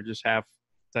 man. They're just half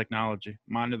technology.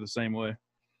 Mine are the same way.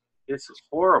 It's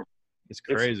horrible. It's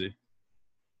crazy.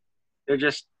 They're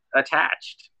just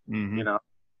attached. Mm-hmm. You know,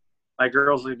 my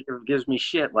girls gives me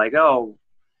shit like, oh,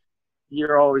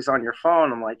 you're always on your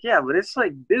phone. I'm like, yeah, but it's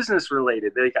like business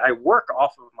related. Like, I work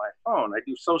off of my phone. I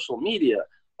do social media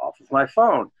off of my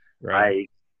phone. Right.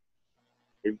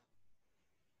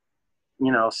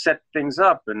 set things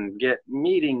up and get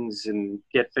meetings and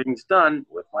get things done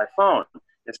with my phone.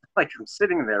 It's not like I'm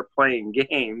sitting there playing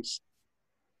games.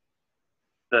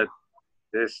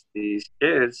 These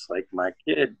kids, like my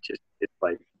kid, it's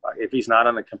like if he's not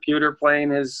on the computer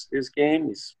playing his game,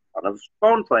 he's on his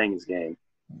phone playing his game.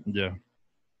 Yeah.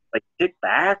 Like, kick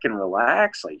back and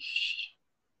relax. Like,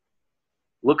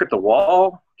 look at the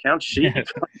wall, count sheep.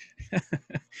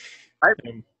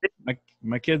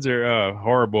 My kids are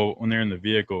horrible when they're in the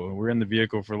vehicle. We're in the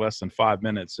vehicle for less than 5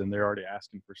 minutes, and they're already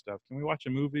asking for stuff. Can we watch a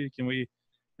movie? Can I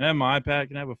have my iPad?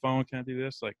 Can I have a phone? Can I do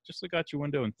this? Like, just look out your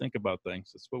window and think about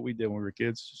things. That's what we did when we were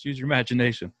kids. Just use your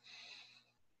imagination.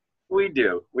 We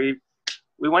do. We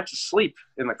went to sleep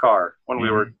in the car when we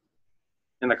were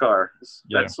in the car.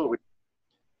 That's what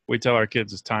we tell our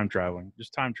kids is time traveling.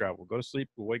 Just time travel. Go to sleep.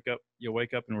 We'll wake up. You'll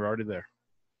wake up and we're already there.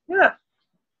 Yeah.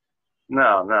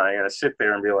 No. I gotta sit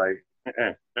there and be like,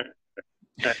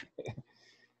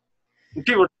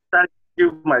 People try to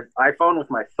do my iPhone with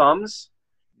my thumbs.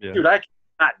 Yeah. Dude, I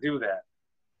cannot do that.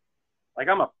 Like,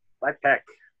 I peck.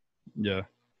 Yeah.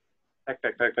 Peck.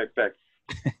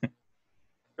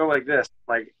 Go like this.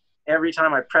 Like, every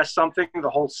time I press something, the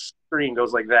whole screen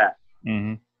goes like that.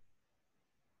 Mm-hmm.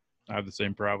 I have the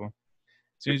same problem.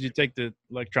 As soon as you take the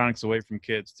electronics away from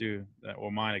kids too,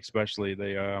 well, mine especially,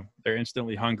 they're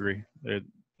instantly hungry.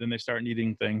 Then they start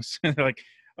needing things. They're like,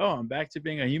 oh, I'm back to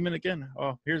being a human again.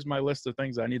 Oh, here's my list of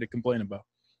things I need to complain about.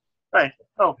 Right.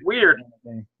 Oh, weird.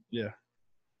 Yeah.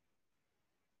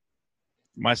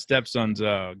 My stepson's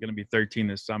gonna be 13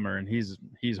 this summer, and he's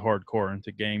hardcore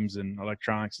into games and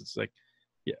electronics. It's like,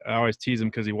 yeah, I always tease him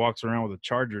because he walks around with a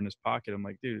charger in his pocket. I'm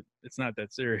like, dude, it's not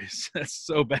that serious. That's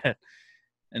so bad.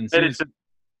 And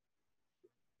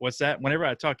what's that? Whenever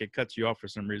I talk, it cuts you off for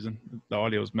some reason. The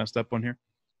audio is messed up on here.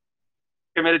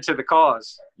 Committed to the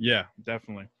cause. Yeah,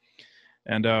 definitely.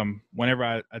 And whenever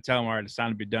I tell him, all right, it's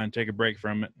time to be done, take a break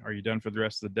from it. Are you done for the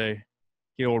rest of the day?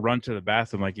 He'll run to the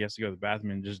bathroom like he has to go to the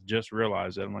bathroom and just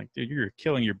realize that. I'm like, dude, you're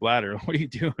killing your bladder. What are you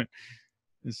doing?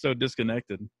 It's so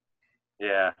disconnected.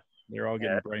 Yeah. They're all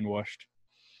getting brainwashed.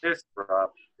 It's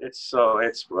rough. It's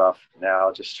rough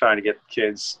now, just trying to get the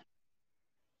kids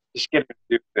just get to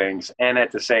do things. And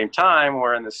at the same time,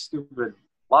 we're in the stupid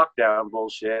lockdown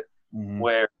bullshit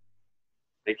where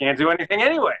they can't do anything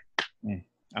anyway.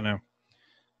 I know.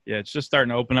 Yeah, it's just starting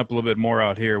to open up a little bit more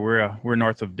out here. We're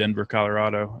north of Denver,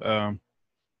 Colorado.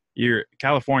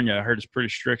 California, I heard, is pretty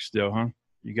strict still, huh?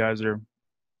 You guys are.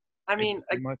 I mean,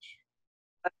 much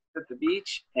at the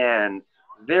beach, and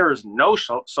there is no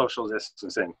social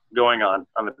distancing going on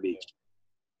the beach.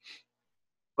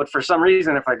 But for some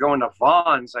reason, if I go into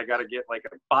Vaughn's, I got to get like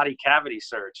a body cavity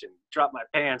search and drop my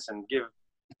pants and give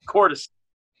cortisone.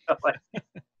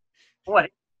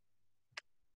 like,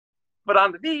 but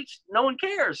on the beach, no one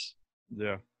cares.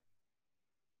 Yeah.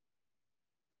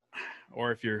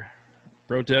 Or if you're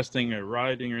protesting or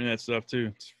rioting or any of that stuff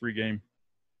too, it's a free game.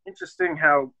 Interesting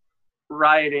how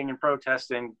rioting and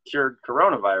protesting cured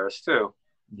coronavirus too.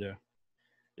 Yeah.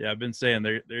 I've been saying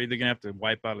they're either gonna have to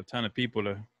wipe out a ton of people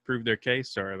to prove their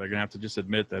case, or they're gonna have to just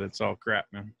admit that it's all crap,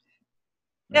 man.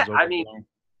 Yeah, I mean,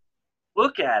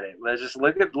 look at it. Let's just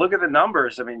look at the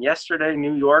numbers. I mean, yesterday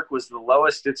New York was the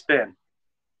lowest it's been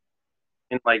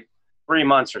in like 3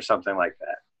 months or something like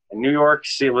that. And New York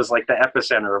City was like the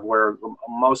epicenter of where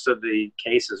most of the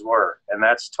cases were, and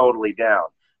that's totally down.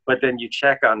 But then you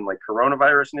check on like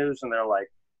coronavirus news, and they're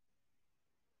like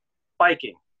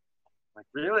spiking. Like,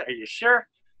 really? Are you sure?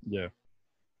 Yeah.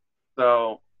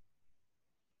 So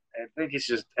I think it's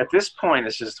just, at this point,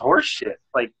 it's just horse shit.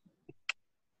 Like,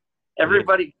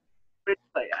 everybody,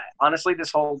 like, honestly,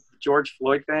 this whole George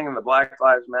Floyd thing and the Black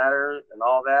Lives Matter and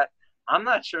all that, I'm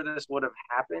not sure this would have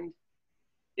happened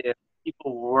if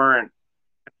people weren't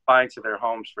confined to their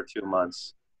homes for 2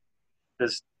 months.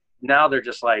 Because now they're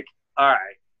just like, all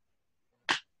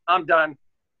right, I'm done.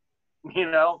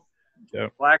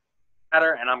 Yep. Black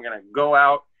Matter, and I'm going to go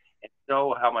out and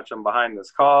show how much I'm behind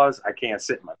this cause. I can't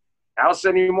sit in my house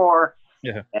anymore.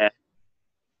 Yeah. And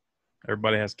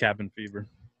everybody has cabin fever.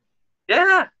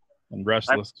 Yeah. And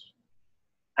restless.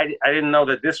 I didn't know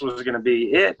that this was going to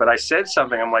be it, but I said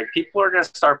something. I'm like, people are going to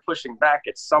start pushing back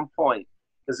at some point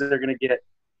because they're going to get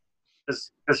 –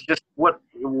 because just what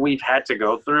we've had to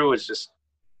go through is just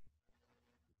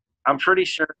 – I'm pretty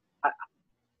sure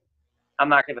I'm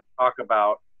not going to talk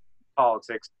about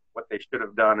politics, what they should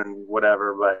have done and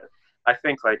whatever, but I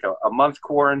think like a month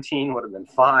quarantine would have been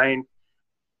fine.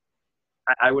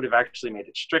 I would have actually made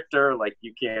it stricter, like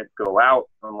you can't go out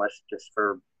unless just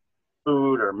for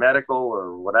food or medical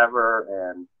or whatever,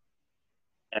 and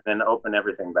then open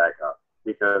everything back up,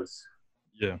 because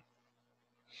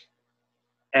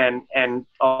and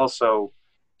also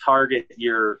target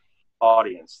your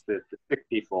audience, the sick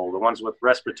people, the ones with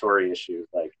respiratory issues.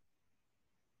 Like,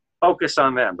 focus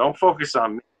on them. Don't focus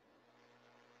on me.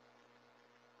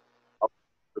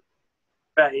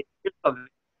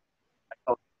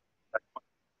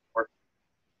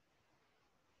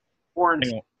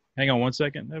 Hang on 1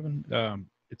 second, Evan.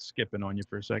 It's skipping on you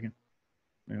for a second.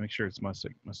 Let me make sure it's my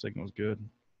signal's good.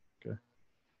 Okay.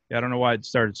 Yeah, I don't know why it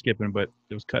started skipping, but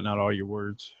it was cutting out all your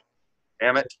words.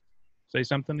 Damn it. Say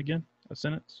something again. A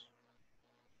sentence.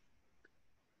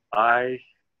 I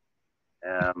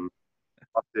am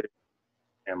a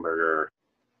hamburger.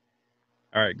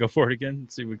 All right, go for it again.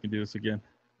 Let's see if we can do this again.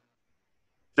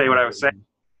 Say what I was saying.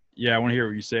 Yeah, I want to hear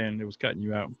what you're saying. It was cutting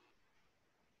you out.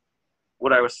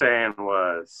 What I was saying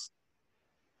was,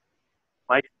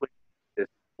 Mike is,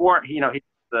 you know, he's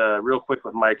Real Quick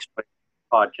with Mike's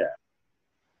podcast.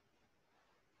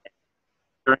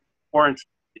 During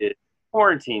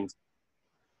quarantines,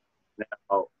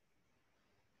 now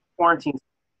quarantines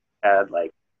had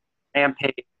like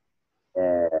Rampage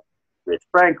and Rich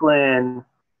Franklin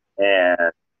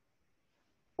and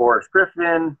Forrest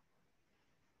Griffin,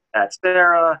 Pat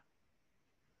Sarah,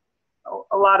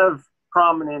 a lot of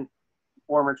prominent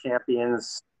former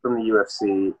champions from the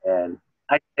UFC. And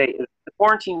I'd say the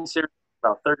quarantine series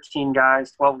about 13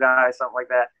 guys, 12 guys, something like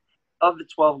that. Of the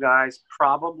 12 guys,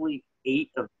 probably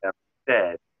 8 of them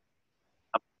said,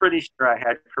 I'm pretty sure I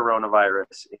had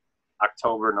coronavirus in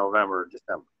October, November,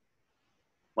 December.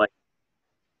 Like,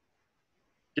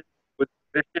 just with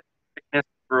sickness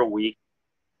for a week,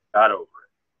 got over it.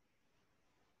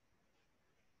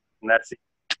 And that's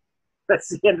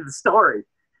the end of the story.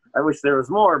 I wish there was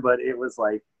more, but it was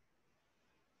like,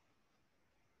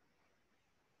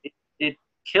 it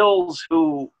kills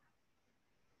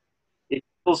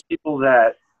people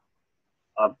that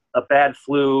a bad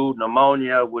flu,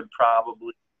 pneumonia would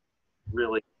probably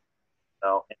really,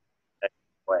 in that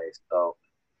way. So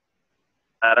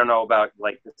I don't know about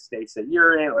like the states that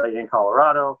you're in, like in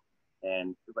Colorado,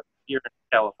 and but here in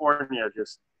California,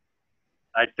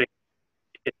 I think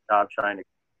it's a job trying to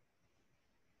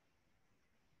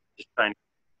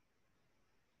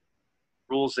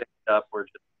rules end up were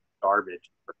just garbage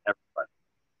for everybody.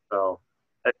 So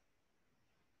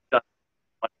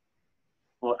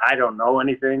well, I don't know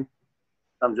anything.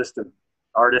 I'm just an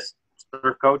artist,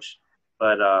 surf coach,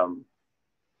 but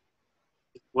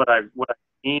what I've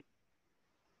seen,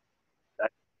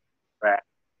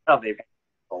 how they've handled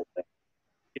the whole thing.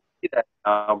 You see that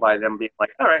now by them being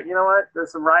like, all right, you know what?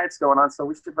 There's some riots going on, so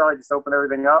we should probably just open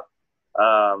everything up.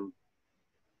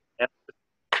 And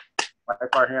wipe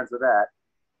our hands of that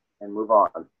and move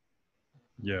on.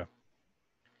 Yeah.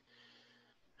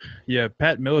 Yeah,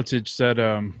 Pat Miletich said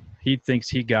he thinks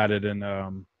he got it in I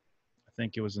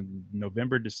think it was in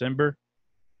November, December.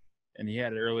 And he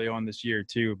had it early on this year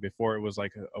too, before it was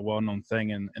like a well-known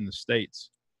thing in the States.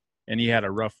 And he had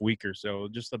a rough week or so,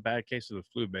 just a bad case of the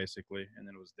flu basically, and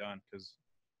then it was done because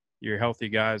you're healthy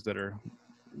guys that are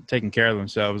taking care of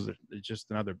themselves. It's just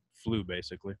another flu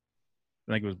basically.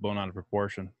 I think it was blown out of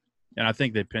proportion. And I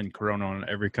think they pinned Corona on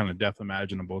every kind of death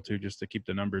imaginable too, just to keep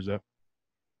the numbers up.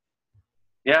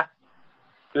 Yeah.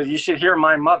 Because you should hear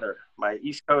my mother, my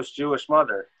East Coast Jewish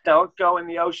mother. Don't go in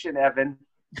the ocean, Evan.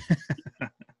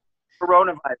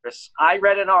 Coronavirus. I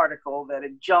read an article that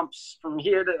it jumps from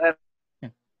here to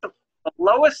the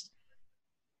lowest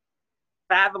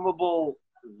fathomable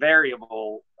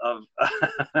variable of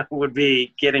would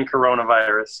be getting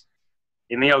coronavirus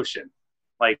in the ocean.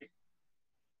 Like,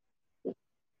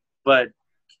 but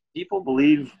most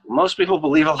people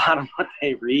believe a lot of what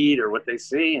they read or what they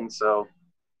see, and so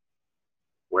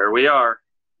where we are.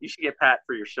 You should get Pat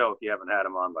for your show if you haven't had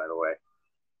him on, by the way.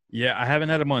 Yeah, I haven't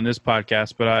had him on this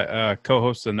podcast, but I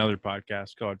co-host another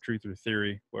podcast called Truth or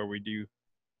Theory, where we do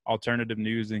alternative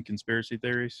news and conspiracy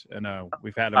theories, and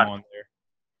we've had him on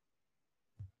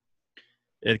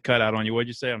there. It cut out on you. What'd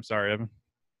you say? I'm sorry, Evan.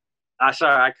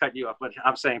 Sorry, I cut you off, but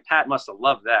I'm saying Pat must have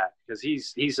loved that because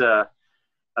he's a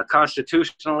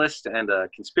constitutionalist and a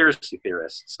conspiracy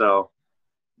theorist. So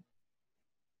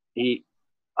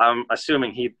I'm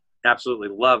assuming he absolutely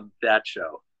loved that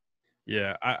show.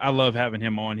 Yeah, I love having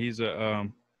him on. He's a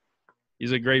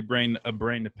great brain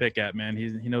to pick at, man.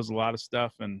 He knows a lot of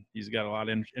stuff, and he's got a lot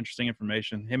of interesting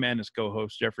information. Him and his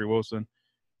co-host, Jeffrey Wilson,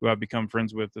 who I've become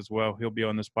friends with as well. He'll be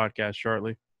on this podcast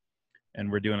shortly,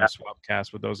 and we're doing a swap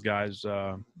cast with those guys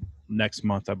next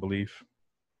month, I believe.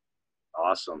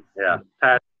 Awesome. Yeah,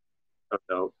 Pat, so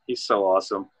dope. He's so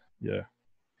awesome. Yeah.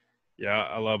 Yeah,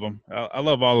 I love them. I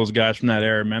love all those guys from that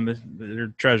era, man. They're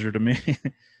a treasure to me.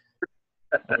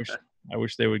 I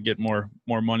wish they would get more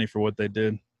money for what they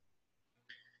did.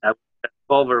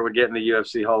 Culver would get in the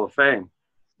UFC Hall of Fame.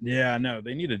 Yeah, I know.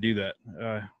 They need to do that.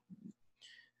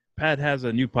 Pat has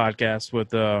a new podcast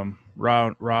with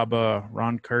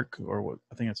Ron Kirk, or what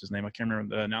I think that's his name. I can't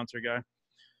remember, the announcer guy.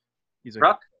 He's a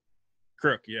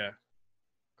Crook, yeah.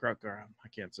 Crook, or I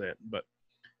can't say it, but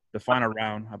the final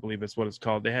round, I believe that's what it's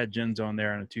called. They had Jens on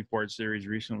there in a 2-part series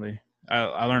recently.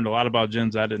 I learned a lot about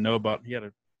Jens I didn't know about. He had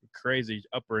a crazy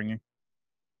upbringing.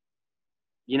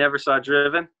 You never saw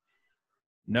Driven?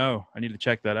 No, I need to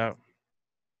check that out.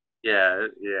 Yeah.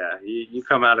 You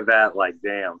come out of that like,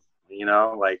 damn,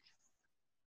 like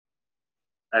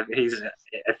I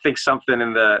think something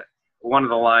in one of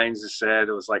the lines is said,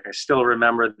 it was like, I still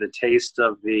remember the taste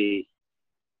of the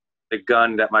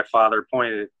gun that my father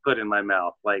put in my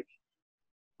mouth, like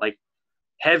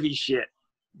heavy shit.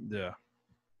 Yeah.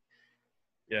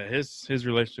 His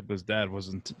relationship with his dad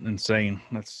was insane.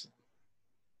 That's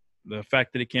the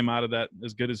fact that he came out of that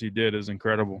as good as he did is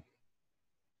incredible.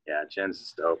 Yeah, Jens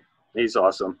is dope. He's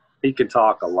awesome. He can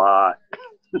talk a lot.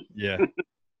 Yeah.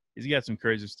 He's got some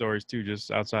crazy stories too,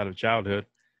 just outside of childhood.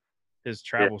 His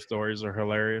travel stories are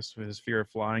hilarious with his fear of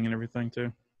flying and everything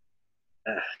too.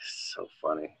 So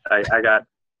funny. I got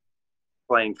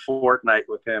playing Fortnite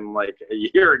with him like a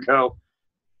year ago.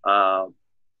 I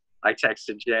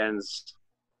texted Jens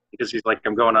because he's like,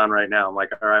 I'm going on right now. I'm like,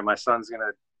 all right, my son's going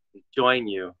to join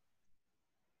you.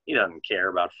 He doesn't care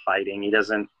about fighting. He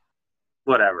doesn't,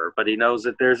 whatever. But he knows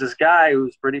that there's this guy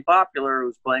who's pretty popular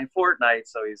who's playing Fortnite.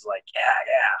 So he's like, yeah,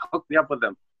 hook me up with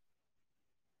him.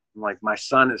 I'm like, my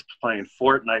son is playing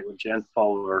Fortnite with Jens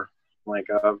Pulver. I'm like,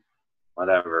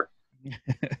 whatever.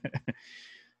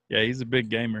 Yeah, he's a big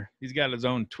gamer. He's got his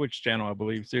own Twitch channel, I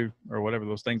believe, too, or whatever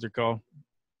those things are called.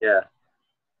 Yeah.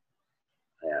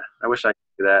 I wish I could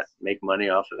do that, make money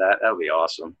off of that. That would be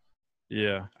awesome.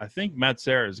 Yeah, I think Matt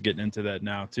Serra is getting into that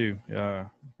now, too,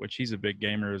 which he's a big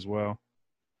gamer as well.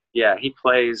 Yeah, he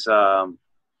plays what's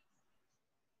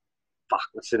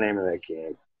the name of that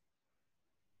game?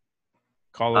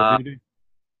 Call of Duty?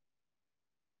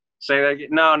 Say that again.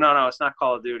 No, it's not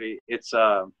Call of Duty. It's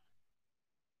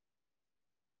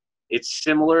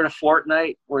similar to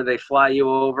Fortnite, where they fly you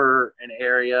over an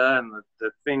area and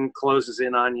the thing closes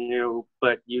in on you,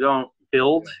 but you don't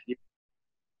build.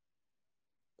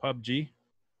 PUBG?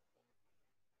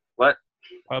 What?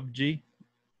 PUBG?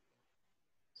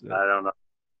 I don't know.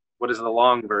 What is the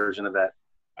long version of that?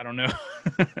 I don't know.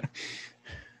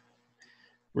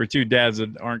 We're two dads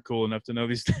that aren't cool enough to know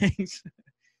these things.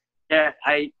 Yeah,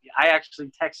 I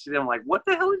actually texted him like, what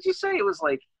the hell did you say? It was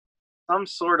like some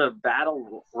sort of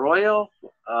battle royal.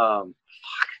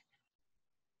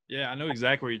 Yeah, I know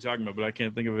exactly what you're talking about, but I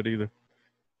can't think of it either.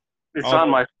 It's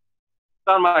on my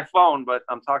phone, but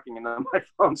I'm talking into my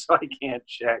phone, so I can't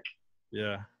check.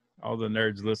 Yeah, all the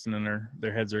nerds listening,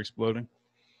 their heads are exploding.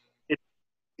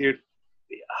 Dude,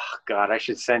 oh God, I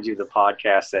should send you the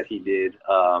podcast that he did.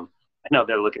 I know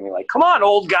they're looking at me like, come on,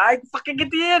 old guy, fucking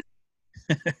get the in.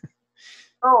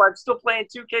 Oh, I'm still playing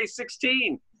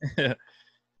 2K16.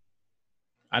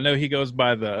 I know he goes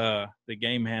by the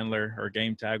game handler or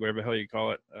game tag, whatever the hell you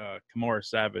call it, Kimura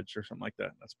Savage or something like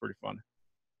that. That's pretty funny.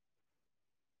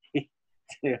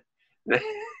 Yeah.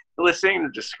 Listening to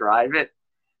describe it,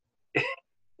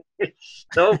 it's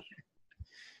so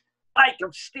like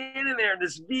I'm standing there in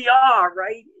this VR,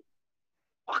 right?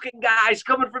 Fucking guys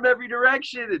coming from every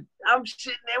direction, and I'm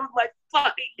sitting there with my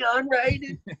fucking gun, right?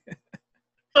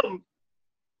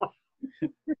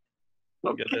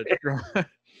 Okay.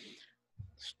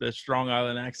 That strong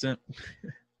Island accent.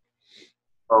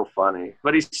 So funny.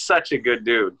 But he's such a good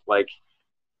dude. Like,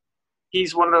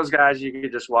 he's one of those guys you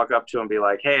could just walk up to and be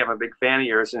like, hey, I'm a big fan of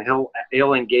yours, and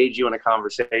he'll engage you in a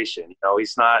conversation. You know,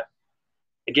 he's not,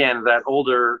 again, that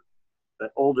older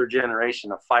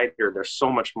generation of fighter, they're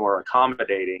so much more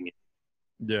accommodating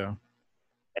and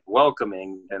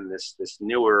welcoming than this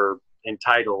newer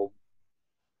entitled.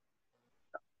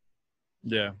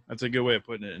 Yeah, that's a good way of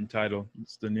putting it, entitled.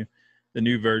 It's the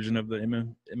new version of the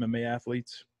MMA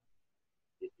athletes.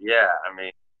 Yeah, I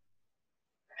mean,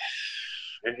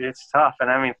 it's tough. And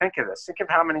I mean, think of this. Think of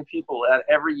how many people at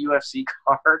every UFC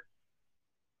card.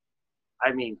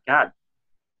 I mean, God,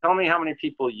 tell me how many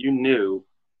people you knew,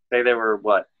 say there were,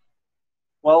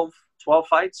 12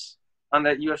 fights on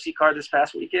that UFC card this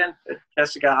past weekend?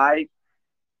 Jessica Hyde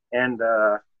and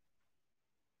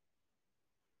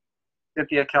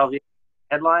Cynthia Calvillo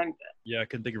headline. Yeah, I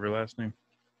couldn't think of her last name.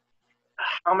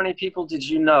 How many people did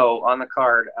you know on the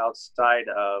card outside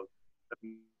of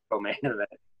the main event?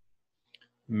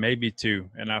 Maybe 2,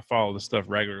 and I follow the stuff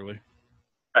regularly.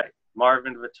 Right.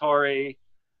 Marvin Vittori,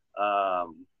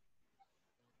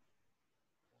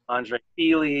 Andre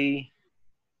Feely,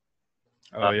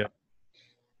 Oh yeah.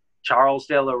 Charles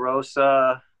De La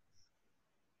Rosa.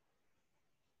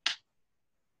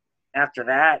 After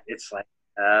that, it's like,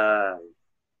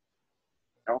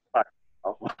 don't fuck.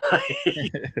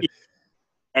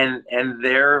 and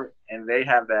they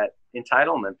have that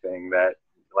entitlement thing that,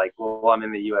 like, well, I'm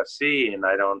in the UFC and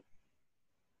I don't.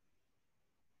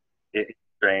 It's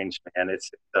strange, man.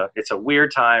 It's a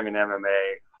weird time in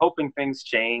MMA. Hoping things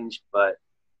change, but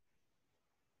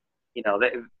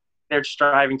they're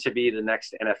striving to be the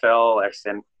next NFL,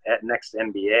 next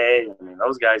NBA. I mean,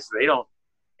 those guys, they don't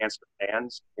answer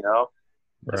fans.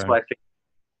 That's Right. why I think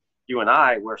you and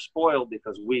I were spoiled,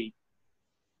 because we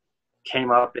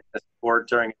came up in the sport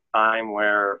during a time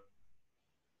where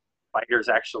fighters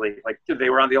actually, like, dude, they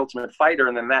were on the Ultimate Fighter,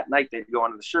 and then that night they'd go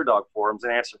onto the SureDog forums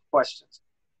and answer questions.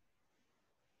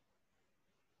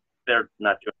 They're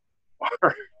not doing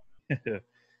it anymore.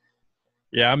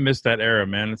 Yeah, I missed that era,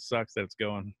 man. It sucks that it's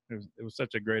going. It was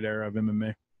such a great era of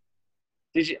MMA.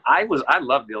 I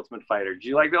loved the Ultimate Fighter. Did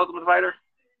you like the Ultimate Fighter?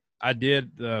 I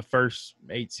did the first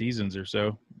 8 seasons or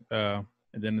so, and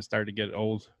then it started to get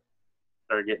old.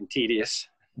 Started getting tedious.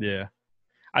 Yeah,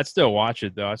 I'd still watch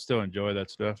it though. I still enjoy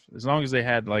that stuff as long as they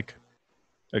had like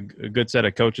a good set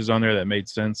of coaches on there that made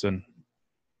sense and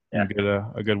a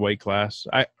good weight class.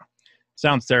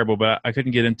 Sounds terrible, but I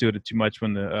couldn't get into it too much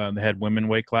when they had women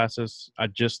weight classes. I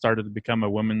just started to become a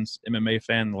women's MMA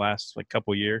fan the last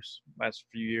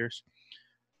few years.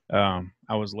 I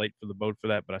was late for the boat for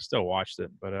that, but I still watched it.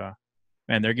 But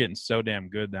man, they're getting so damn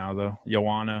good now, though.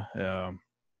 Joanna,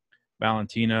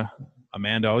 Valentina,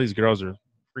 Amanda, all these girls are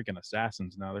freaking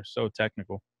assassins now. They're so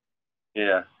technical.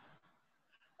 Yeah,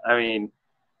 I mean,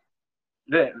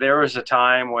 there was a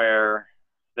time where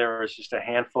there was just a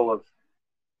handful of.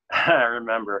 I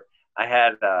remember I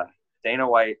had Dana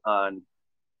White on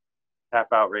Tap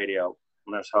Out Radio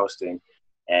when I was hosting,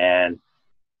 and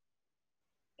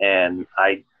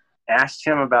I asked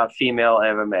him about female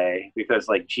MMA because,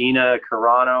 like, Gina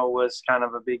Carano was kind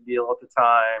of a big deal at the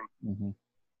time. Mm-hmm.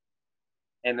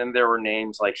 And then there were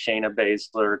names like Shayna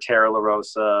Baszler, Tara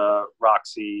LaRosa,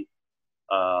 Roxy.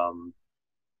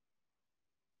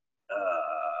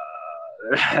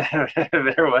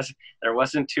 There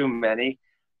wasn't too many,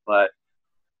 but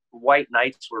White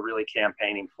Knights were really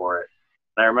campaigning for it.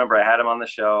 And I remember I had him on the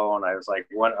show, and I was like,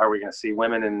 "When are we going to see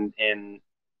women in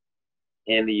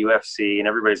the UFC?" And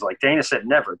everybody's like, "Dana said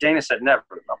never. Dana said never."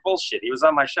 No, bullshit. He was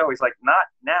on my show. He's like, "Not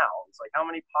now." He's like, how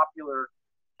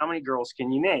many girls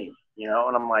can you name?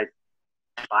 And I'm like,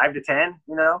 5 to 10.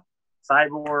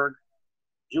 Cyborg,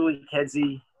 Julie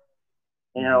Kedzie.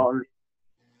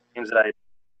 Names that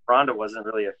Ronda wasn't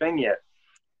really a thing yet,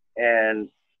 and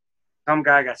some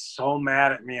guy got so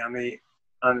mad at me on the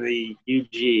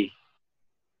UG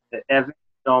that Evan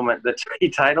Shoman, he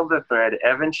titled the thread,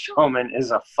 "Evan Shoman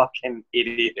is a fucking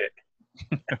idiot."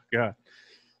 Oh, God.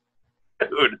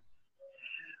 Dude,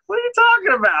 what are you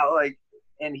talking about? Like,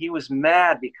 and he was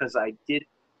mad because I did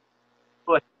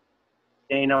put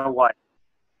Dana White.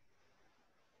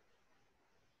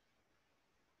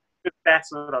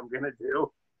 That's what I'm going to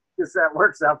do, because that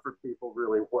works out for people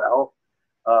really well.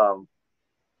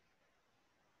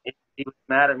 He was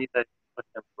mad at me that I put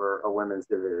him for a women's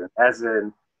division, as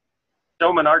in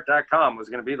ShomanArt.com was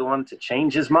going to be the one to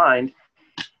change his mind.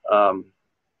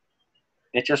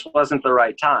 It just wasn't the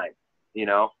right time,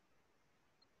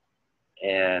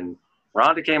 and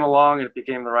Ronda came along and it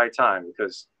became the right time,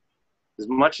 because as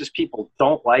much as people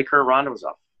don't like her, Ronda was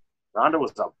a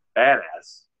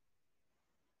badass.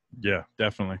 Yeah,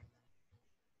 definitely.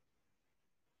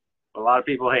 A lot of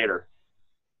people hate her.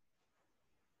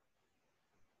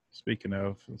 Speaking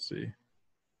of, let's see.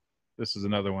 This is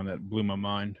another one that blew my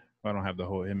mind. I don't have the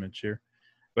whole image here.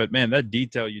 But, man, that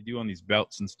detail you do on these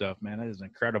belts and stuff, man, that is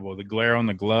incredible. The glare on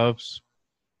the gloves.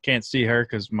 Can't see her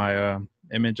because my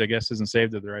image, I guess, isn't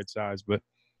saved at the right size. But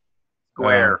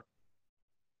Square.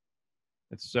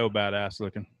 It's so badass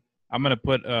looking. I'm going to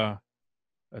put a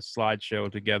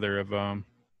slideshow together of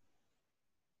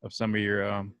some of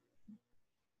your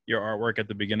artwork at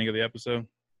the beginning of the episode.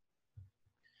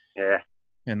 Yeah.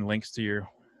 And links to your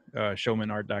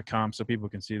ShomanArt.com so people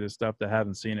can see this stuff that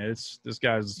haven't seen it. This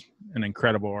guy's an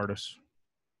incredible artist.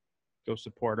 Go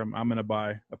support him. I'm gonna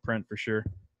buy a print for sure,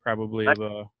 probably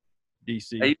of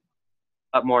DC. A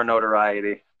lot more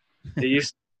notoriety. It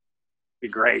used to be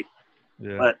great,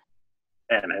 Yeah. But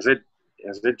man, as it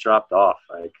dropped off,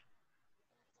 like,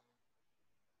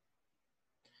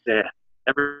 yeah,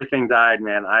 everything died,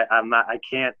 man. I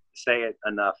can't say it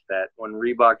enough that when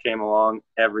Reebok came along,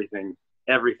 everything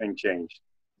changed.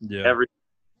 Yeah.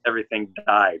 Everything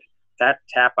died. That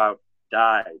Tap Out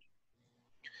died.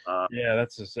 Yeah,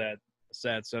 that's a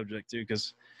sad subject too,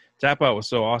 because Tap Out was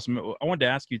so awesome. I wanted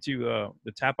to ask you too,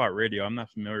 the Tap Out Radio. I'm not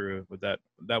familiar with that.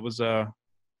 That was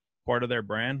part of their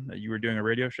brand that you were doing a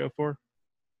radio show for?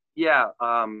 Yeah,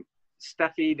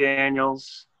 Steffi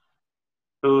Daniels,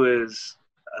 who is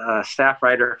a staff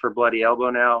writer for Bloody Elbow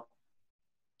now.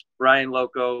 Ryan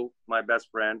Loco, my best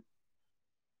friend.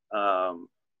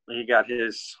 He got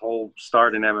his whole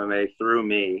start in MMA through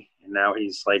me, and now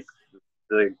he's like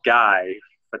the guy,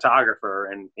 photographer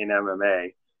in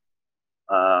MMA.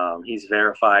 He's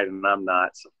verified, and I'm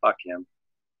not, so fuck him.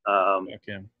 Fuck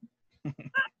him.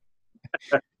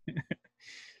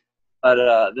 But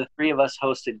the three of us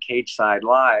hosted Cage Side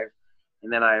Live,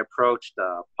 and then I approached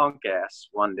Punk Ass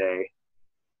one day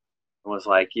and was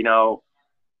like, you know,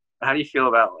 how do you feel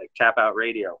about like Tap Out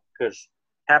Radio? Because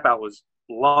Tap Out was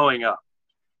blowing up,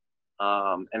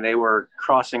 and they were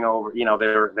crossing over. You know, they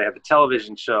had the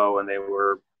television show, and they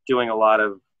were doing a lot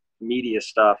of media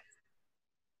stuff,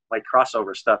 like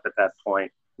crossover stuff at that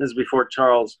point. This is before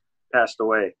Charles passed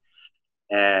away,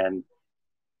 and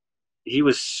he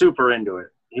was super into it.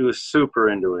 And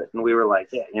we were like,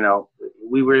 yeah, you know,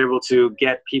 we were able to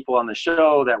get people on the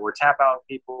show that were Tap Out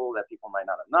people that people might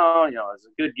not have known. You know, it was a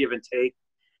good give and take.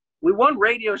 We won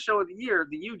Radio Show of the Year.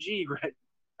 The UG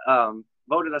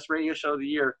voted us Radio Show of the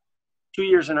Year 2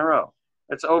 years in a row.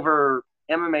 It's over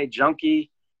MMA Junkie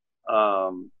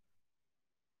and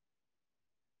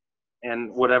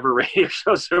whatever radio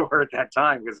shows there were at that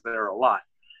time, because there were a lot.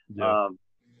 Yeah.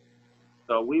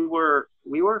 So we were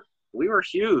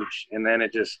huge, and then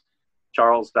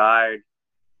Charles died.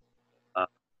 Art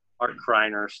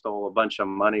Kreiner stole a bunch of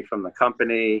money from the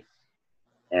company,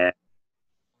 and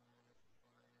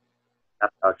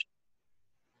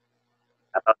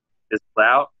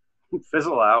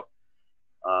fizzle out.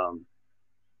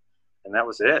 And that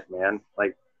was it, man.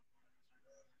 Like,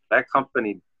 that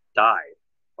company died,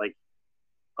 like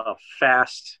a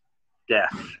fast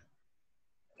death.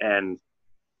 And,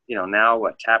 you know, now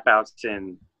what, Tap Out's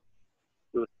in,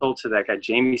 it was sold to that guy,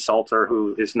 Jamie Salter,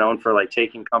 who is known for like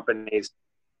taking companies,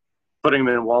 putting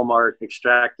them in Walmart,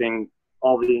 extracting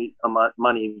all the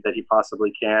money that he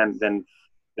possibly can, then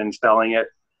selling it.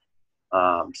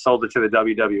 Sold it to the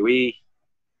WWE.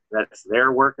 That's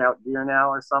their workout gear now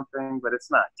or something, but it's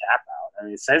not Tap Out. I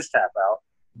mean, it says Tap Out.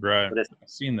 Right. But I've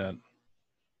seen that.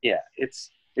 Yeah, it's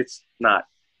not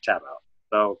Tap Out.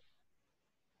 So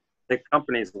the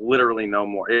company is literally no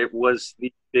more. It was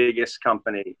the biggest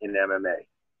company in MMA,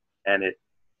 and it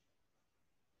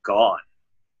gone.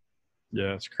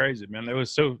 Yeah, it's crazy, man. It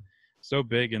was so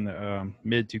big in the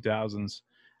mid 2000s.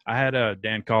 I had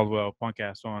Dan Caldwell, Punk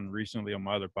Ass, on recently on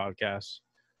my other podcast,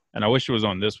 and I wish it was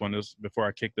on this one. It was before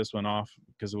I kicked this one off,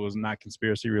 because it was not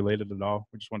conspiracy related at all.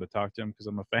 We just wanted to talk to him because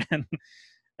I'm a fan.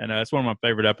 And it's one of my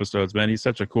favorite episodes, man. He's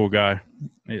such a cool guy.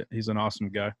 He's an awesome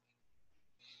guy.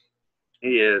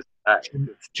 He is.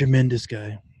 Tremendous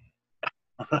guy.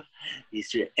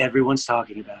 Everyone's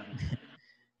talking about him.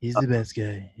 He's the best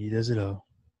guy. He does it all.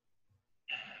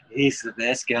 He's the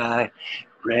best guy.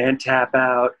 Ran Tap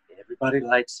Out. Everybody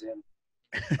likes him.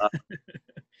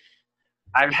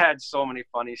 I've had so many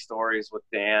funny stories with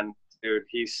Dan, dude.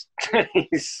 He's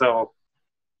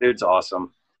dude's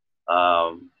awesome.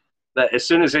 That as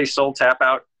soon as they sold Tap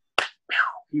Out,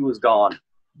 he was gone.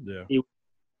 Yeah. He was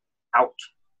out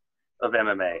of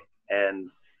MMA, and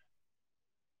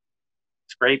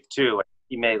scrape too.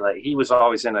 He was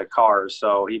always into cars,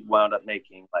 so he wound up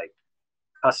making like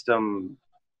custom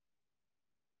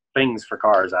things for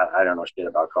cars. I don't know shit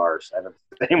about cars. I haven't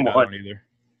the same one don't either.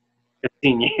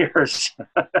 15 years.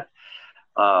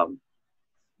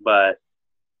 But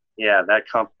yeah, that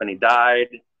company died,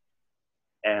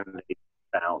 and they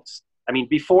bounced. I mean,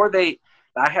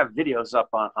 I have videos up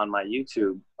on my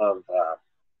YouTube of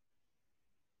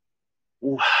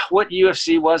what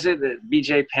UFC was it that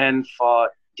BJ Penn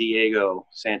fought Diego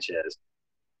Sanchez?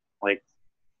 Like,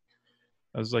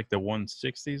 that was like the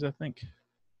 160s, I think.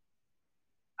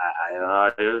 I don't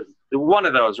know. It was one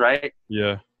of those, right?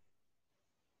 Yeah.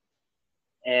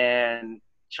 And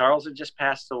Charles had just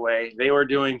passed away. They were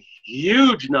doing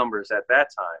huge numbers at that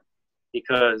time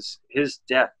because his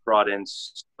death brought in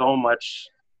so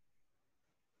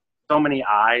many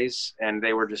eyes, and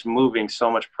they were just moving so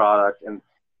much product. And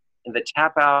the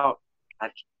Tap Out, I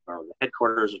can't remember, the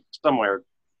headquarters somewhere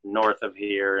north of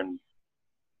here, and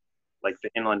like the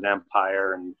Inland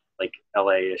Empire and like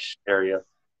LA-ish area.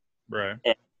 Right.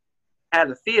 And had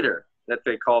a theater that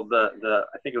they called the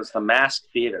I think it was the Mask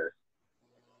Theater.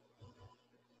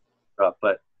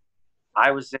 But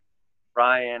I was there,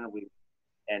 Ryan,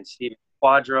 and Steven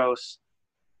Quadros,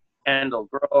 Kendall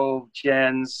Grove,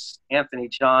 Jens, Anthony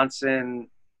Johnson.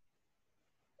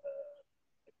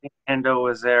 I think Endo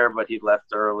was there, but he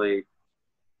left early.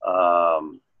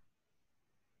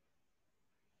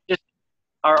 Just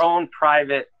our own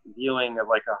private viewing of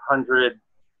like 100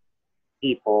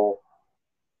 people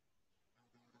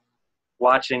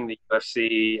watching the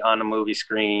UFC on a movie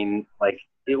screen. Like,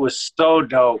 it was so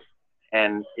dope.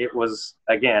 And it was,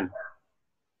 again,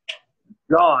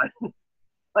 gone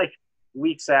like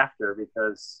weeks after,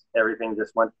 because everything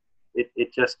just went,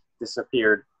 it just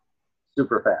disappeared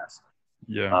super fast.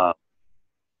 Yeah.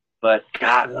 But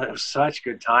God, it was such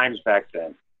good times back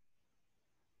then.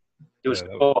 It was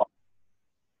cool.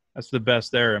 That's the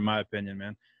best era, in my opinion,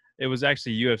 man. It was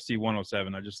actually UFC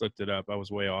 107. I just looked it up. I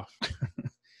was way off.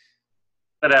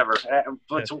 Whatever.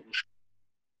 But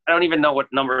I don't even know what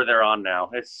number they're on now.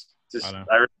 It's just I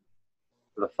remember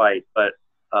the fight, but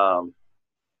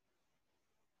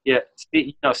yeah,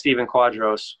 you know, Steven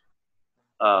Quadros.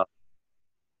 Aside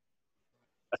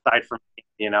from being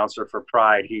the announcer for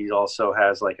Pride, he also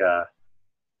has like a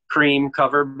Cream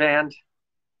cover band.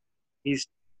 He's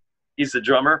the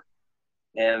drummer,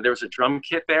 and there was a drum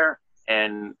kit there,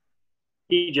 and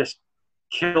he just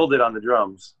killed it on the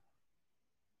drums.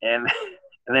 And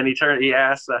then he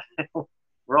asked,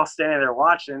 we're all standing there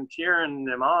watching, cheering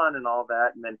him on and all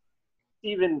that, and then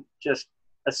Steven just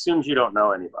assumes you don't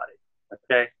know anybody.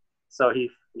 Okay, so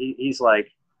he's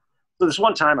like, so this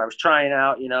one time I was trying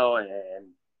out, you know, and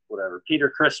whatever. Peter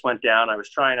Criss went down. I was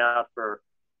trying out for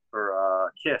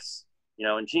Kiss, you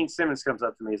know, and Gene Simmons comes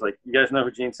up to me. He's like, "You guys know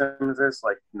who Gene Simmons is?"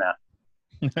 Like, nah.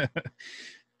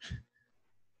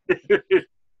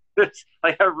 It's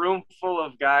like a room full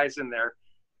of guys in there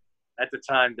at the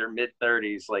time, their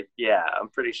mid-30s. Like, yeah, I'm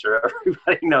pretty sure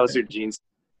everybody knows who Gene.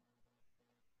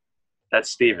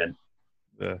 That's Steven.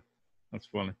 Yeah, that's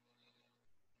funny.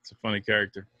 It's a funny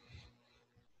character.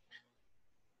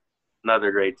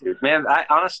 Another great dude. Man, I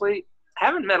honestly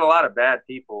haven't met a lot of bad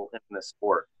people in this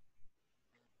sport.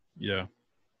 Yeah.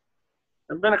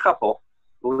 There have been a couple,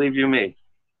 believe you me.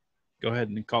 Go ahead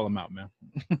and call them out, man.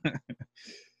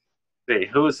 See,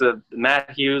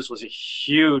 Matt Hughes was a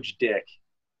huge dick.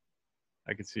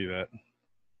 I could see that.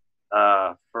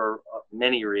 For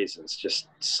many reasons, just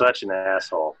such an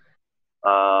asshole.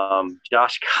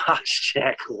 Josh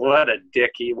Koscheck, what a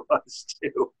dick he was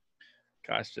too.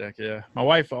 Koscheck, yeah. My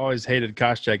wife always hated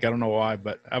Koscheck. I don't know why,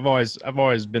 but I've always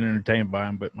been entertained by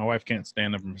him, but my wife can't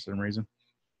stand him for some reason.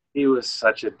 He was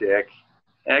such a dick.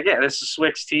 And again, this is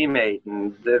Swick's teammate,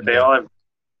 and they all have.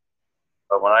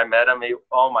 But when I met him,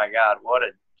 oh my God, what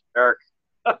a jerk.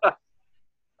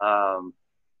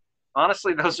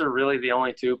 Honestly, those are really the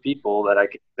only two people that I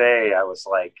could say I was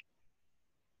like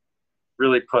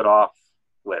really put off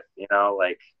with, you know,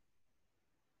 like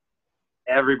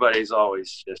everybody's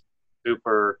always just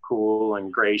super cool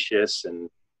and gracious, and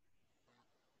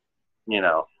you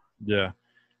know. Yeah.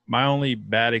 My only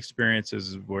bad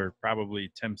experiences were probably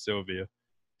Tim Sylvia,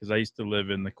 because I used to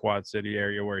live in the Quad City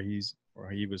area where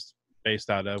he was based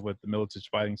out of with the Militich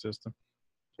fighting system.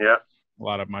 Yeah. A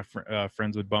lot of my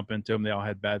friends would bump into him. They all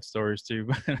had bad stories too.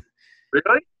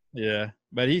 Really? Yeah.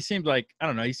 But he seemed like, I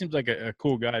don't know, he seems like a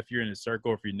cool guy if you're in his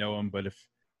circle, if you know him. But if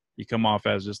you come off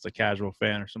as just a casual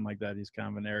fan or something like that, he's kind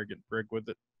of an arrogant prick with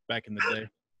it back in the day.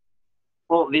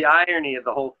 Well, the irony of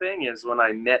the whole thing is when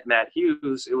I met Matt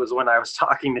Hughes, it was when I was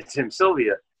talking to Tim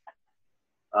Sylvia.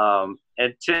 And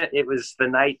it was the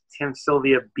night Tim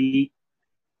Sylvia beat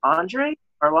Andre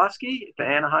Arlovsky at the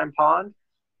Anaheim Pond.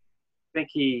 I think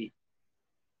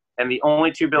and the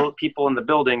only two people in the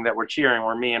building that were cheering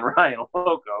were me and Ryan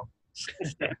Loco.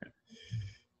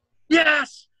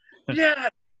 Yes!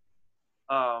 Yes!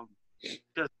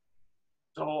 Just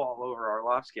so all over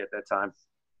Arlovsky at that time.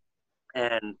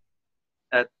 And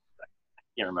I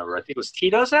can't remember. I think it was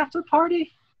Tito's after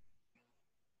party.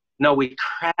 No, we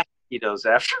crashed Tito's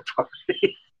after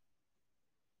party.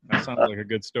 That sounds like a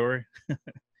good story.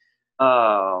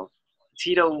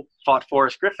 Tito fought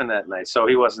Forrest Griffin that night, so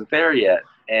he wasn't there yet.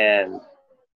 And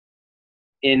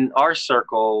in our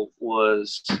circle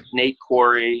was Nate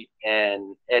Quarry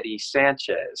and Eddie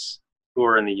Sanchez, who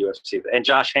were in the UFC, and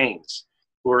Josh Haynes,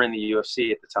 who were in the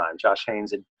UFC at the time. Josh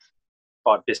Haynes had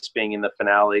fought Bisping in the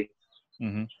finale.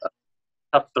 Mm-hmm.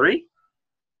 Top three?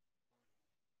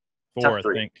 Four, I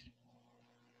think.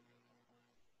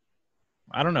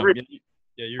 I don't know.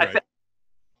 Yeah, you're right.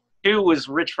 Two was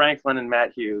Rich Franklin and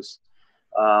Matt Hughes.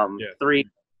 Three,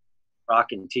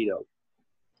 Rock and Tito.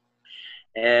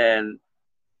 And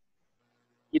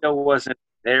Tito wasn't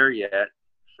there yet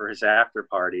for his after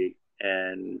party,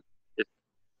 and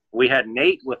we had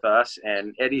Nate with us,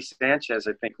 and Eddie Sanchez,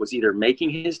 I think, was either making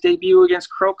his debut against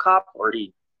Crow Cop or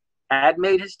he had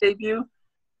made his debut.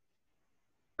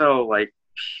 So, like,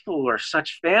 people were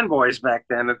such fanboys back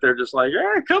then that they're just like,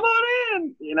 hey, come on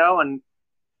in, you know, and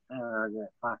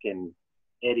fucking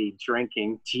Eddie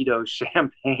drinking Tito's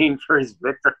champagne for his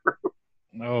victory.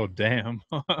 Oh, damn.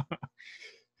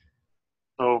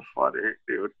 So funny,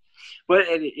 dude. But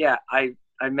yeah, I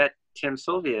met Tim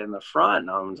Sylvia in the front,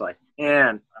 and I was like,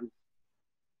 man,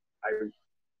 I'm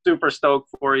super stoked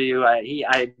for you. I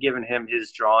had given him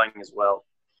his drawing as well.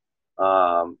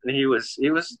 He was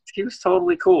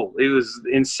totally cool. He was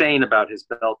insane about his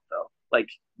belt though. Like,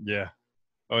 yeah.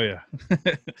 Oh yeah.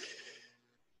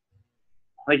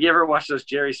 like, you ever watch those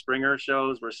Jerry Springer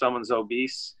shows where someone's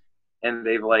obese and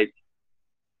they've like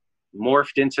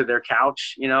morphed into their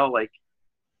couch, you know, like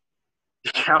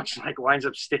the couch like winds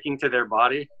up sticking to their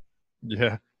body?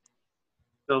 Yeah.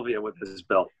 Sylvia with his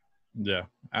belt. Yeah.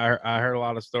 I heard a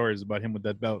lot of stories about him with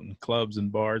that belt in clubs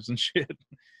and bars and shit.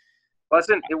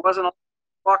 It wasn't all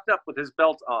walked up with his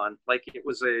belt on like it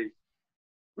was a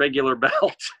regular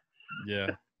belt.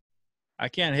 Yeah. I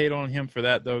can't hate on him for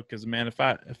that though, because man, if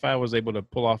I was able to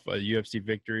pull off a UFC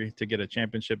victory to get a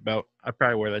championship belt, I'd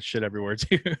probably wear that shit everywhere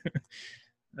too.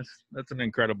 That's an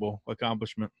incredible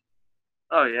accomplishment.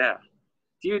 Oh yeah.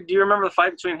 Do you remember the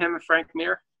fight between him and Frank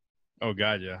Mir? Oh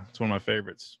god, yeah. It's one of my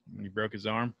favorites. When he broke his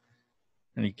arm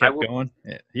and he kept going.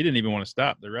 He didn't even want to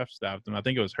stop. The ref stopped him. I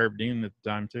think it was Herb Dean at the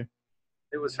time too.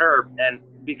 It was Herb, and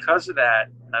because of that,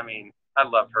 I mean, I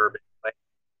love Herb, like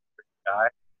guy,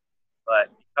 but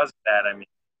because of that, I mean,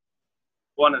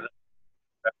 one of the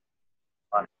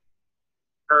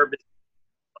Herb is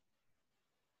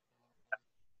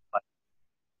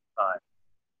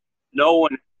no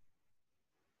one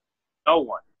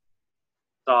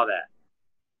saw that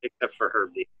except for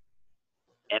Herb Dean,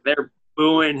 and they're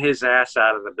booing his ass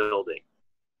out of the building,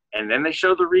 and then they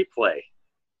show the replay.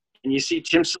 And you see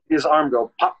Tim Sylvia's arm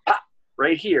go pop, pop,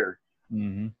 right here.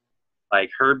 Mm-hmm. Like,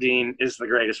 Herb Dean is the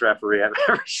greatest referee I've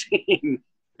ever seen.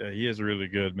 Yeah, he is really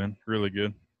good, man. Really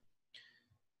good.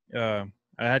 I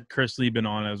had Chris Lieben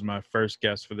on as my first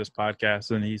guest for this podcast,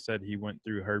 and he said he went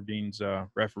through Herb Dean's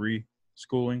referee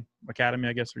schooling academy,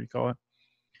 I guess what you call it.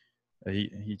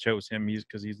 He chose him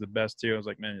because he's the best too. I was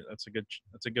like, man, that's a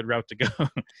good route to go.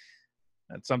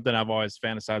 That's something I've always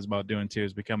fantasized about doing too,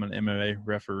 is become an MMA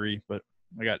referee, but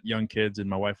I got young kids, and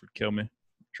my wife would kill me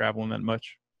traveling that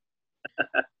much.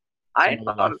 I don't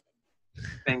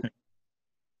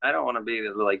want to be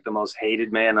like the most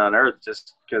hated man on earth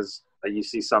just because you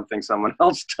see something someone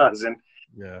else doesn't.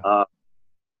 Yeah.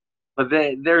 But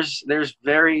there's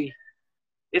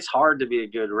it's hard to be a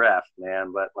good ref,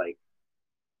 man. But like,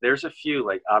 there's a few,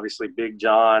 like obviously Big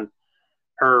John,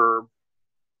 Herb,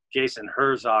 Jason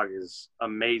Herzog is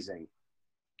amazing.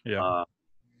 Yeah.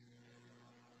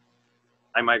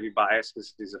 I might be biased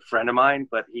because he's a friend of mine,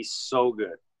 but he's so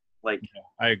good. Like, yeah,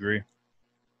 I agree.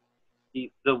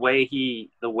 The way he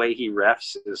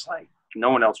refs is like no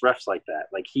one else refs like that.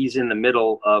 Like, he's in the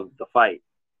middle of the fight.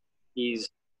 He's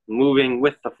moving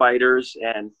with the fighters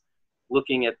and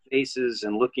looking at faces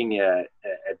and looking at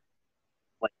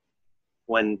like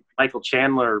when Michael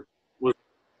Chandler was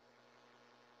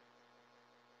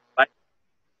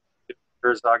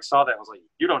Herzog saw that and was like,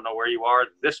 you don't know where you are.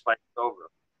 This fight's over.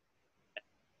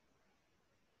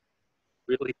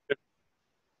 Really good.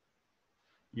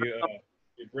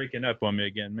 You're breaking up on me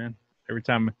again, man. Every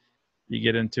time you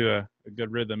get into a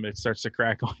good rhythm, it starts to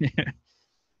crack on you.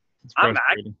 It's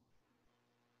frustrating.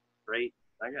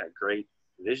 I got great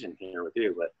vision here with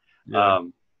you, but yeah.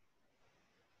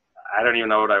 I don't even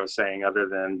know what I was saying other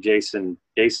than Jason.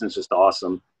 Jason's just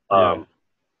awesome. Yeah.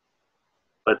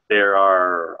 But there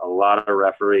are a lot of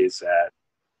referees that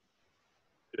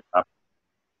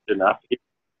should not be.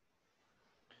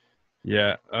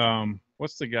 Yeah.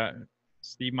 What's the guy?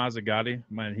 Steve Mazzagatti?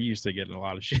 Man, he used to get in a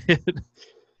lot of shit.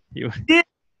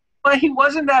 But he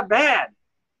wasn't that bad.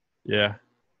 Yeah.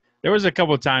 There was a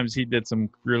couple of times he did some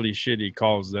really shitty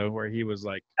calls, though, where he was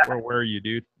like, where were you,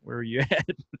 dude? Where were you at?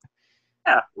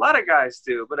 Yeah, a lot of guys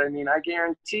do. But, I mean, I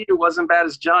guarantee it wasn't bad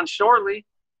as John Shorley,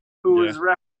 who was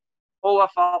ref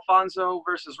Olaf Alfonso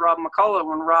versus Rob McCullough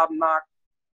when Rob knocked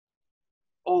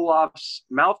Olaf's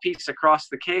mouthpiece across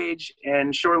the cage,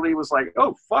 and Shorley was like,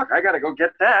 oh, fuck, I got to go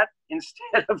get that,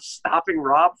 instead of stopping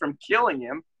Rob from killing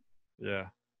him. Yeah.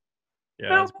 Yeah,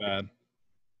 that's bad.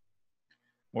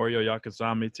 Morio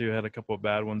Yakazami, too, had a couple of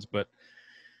bad ones. But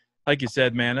like you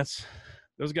said, man,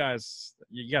 those guys,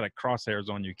 you got crosshairs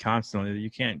on you constantly.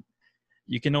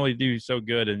 You can only do so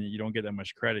good, and you don't get that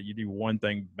much credit. You do one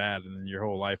thing bad, and then your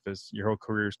whole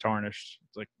career is tarnished.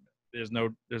 It's like, there's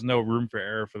no room for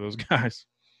error for those guys.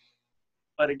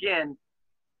 But again,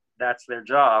 that's their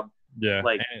job. Yeah,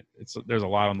 Like, and there's a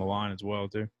lot on the line as well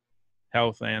too,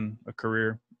 health and a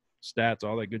career, stats,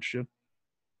 all that good shit.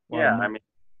 Yeah, I mean,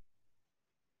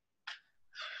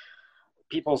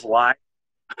 people's lives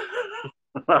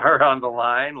are on the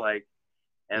line, like,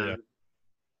 and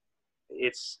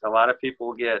it's a lot of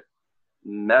people get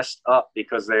messed up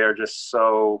because they are just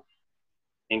so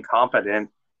incompetent,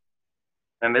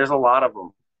 and there's a lot of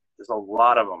them. There's a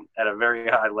lot of them at a very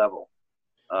high level.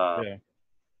 Yeah.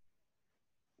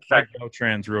 In fact,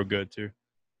 Beltran's real good too.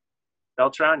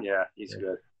 Beltran, yeah, he's good.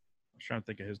 I was trying to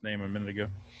think of his name a minute ago.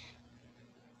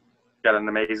 Got an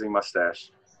amazing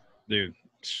mustache. Dude,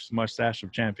 mustache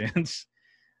of champions.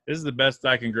 This is the best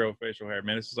I can grow facial hair,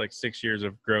 man. This is like 6 years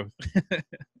of growth.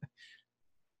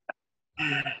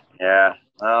 Yeah,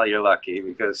 well, you're lucky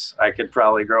because I could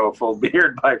probably grow a full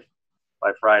beard by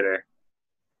Friday.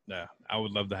 Yeah, I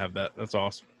would love to have that. That's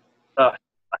awesome. I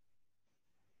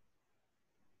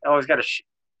always got a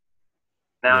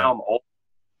now I'm old,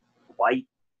 white.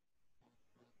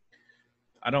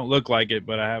 I don't look like it,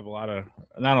 but I have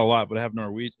not a lot, but I have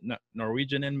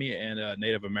Norwegian in me and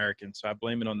Native American. So I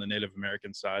blame it on the Native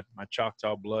American side. My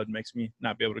Choctaw blood makes me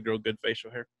not be able to grow good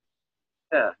facial hair.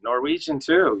 Yeah, Norwegian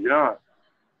too. You know.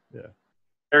 Yeah.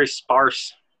 Very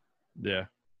sparse. Yeah.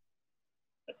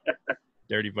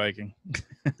 Dirty Viking.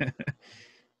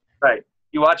 Right.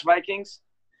 You watch Vikings?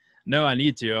 No, I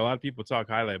need to. A lot of people talk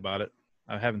highly about it.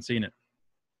 I haven't seen it.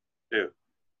 Dude.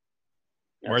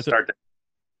 Worth it?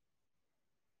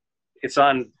 It's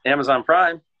on Amazon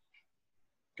Prime.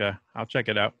 Okay, I'll check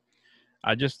it out.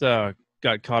 I just got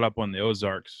caught up on the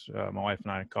Ozarks. My wife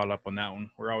and I caught up on that one.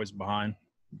 We're always behind,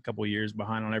 a couple of years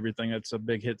behind on everything. It's a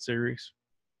big hit series.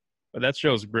 But that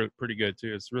show's pretty good,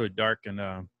 too. It's really dark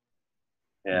and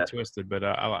twisted, but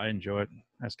I enjoy it.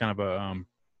 That's kind of a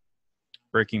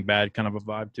Breaking Bad kind of a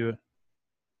vibe to it.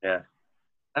 Yeah.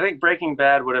 I think Breaking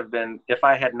Bad would have been, if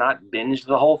I had not binged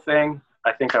the whole thing,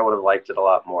 I think I would have liked it a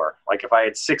lot more. Like if I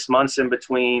had 6 months in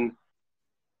between,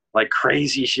 like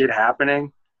crazy shit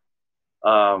happening.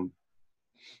 But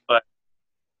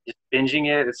just binging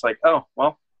it, it's like, oh,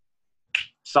 well,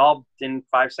 solved in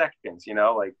 5 seconds, you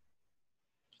know, like.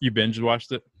 You binge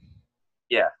watched it?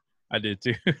 Yeah. I did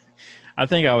too. I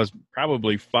think I was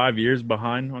probably 5 years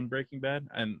behind on Breaking Bad,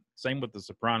 and same with The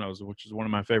Sopranos, which is one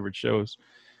of my favorite shows.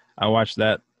 I watched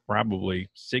that probably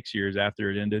 6 years after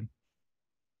it ended.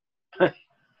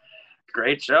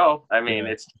 Great show. I mean,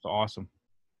 it's awesome.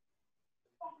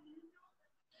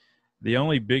 The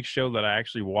only big show that I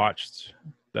actually watched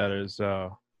that is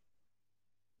that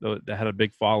had a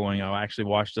big following, I actually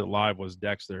watched it live, was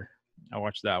Dexter. I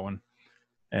watched that one,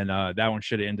 and that one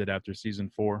should have ended after season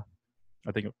 4.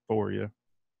 I think 4, yeah.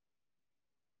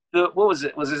 What was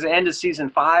it? Was it the end of season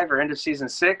 5 or end of season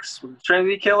 6?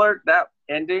 Trinity Killer. That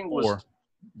ending was 4.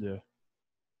 Yeah.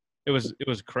 It was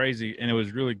crazy, and it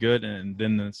was really good. And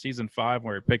then the season 5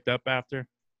 where it picked up after,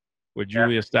 with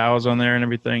Julia Stiles on there and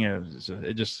everything,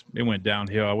 it went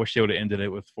downhill. I wish they would have ended it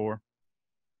with 4,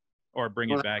 or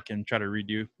bring it back and try to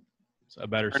redo a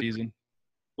better season.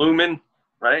 Lumen,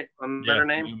 right? Better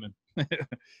name. Lumen.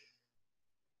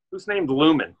 Who's named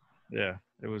Lumen? Yeah,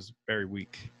 it was very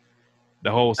weak.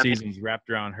 The whole season's wrapped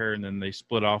around her, and then they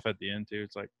split off at the end too.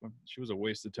 It's like she was a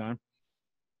waste of time.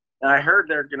 I heard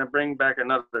they're going to bring back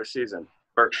another season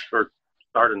or start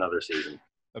another season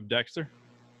of Dexter.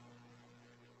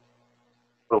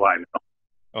 Oh, I know.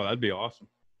 Oh, that'd be awesome.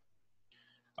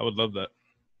 I would love that.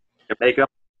 Make up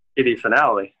shitty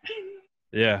finale.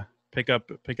 Yeah, pick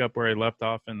up where he left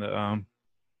off in the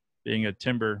being a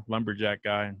timber lumberjack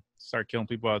guy and start killing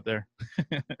people out there.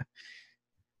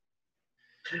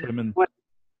 Put him in. But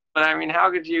I mean,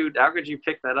 how could you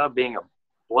pick that up being a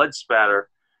blood spatter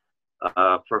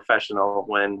professional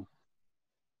when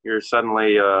you're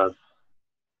suddenly you're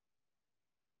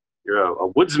a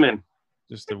woodsman?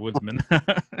 Just a woodsman.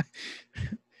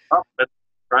 Oh,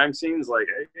 crime scenes like,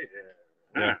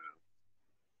 yeah.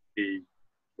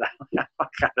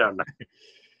 I don't know.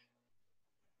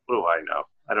 What do I know?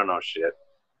 I don't know shit.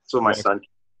 That's what my son.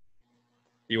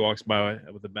 He walks by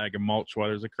with a bag of mulch while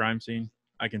there's a crime scene.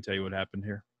 I can tell you what happened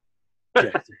here.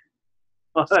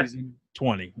 Season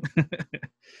 20.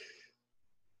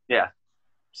 Yeah,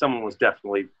 someone was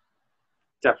definitely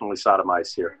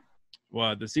sodomized here.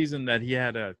 Well, the season that he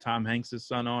had Tom Hanks'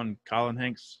 son on, Colin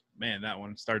Hanks, man, that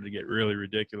one started to get really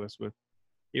ridiculous.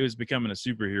 He was becoming a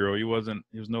superhero. He was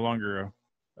no longer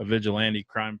a vigilante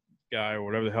crime guy or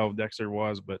whatever the hell Dexter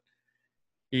was, but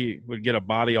he would get a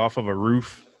body off of a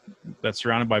roof that's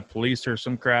surrounded by police or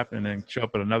some crap, and then show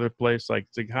up at another place. Like,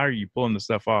 it's like, how are you pulling this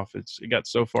stuff off? It got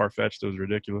so far fetched, it was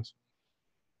ridiculous.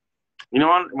 You know,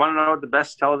 want to know what the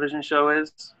best television show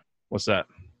is? What's that?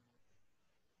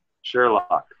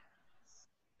 Sherlock.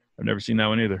 I've never seen that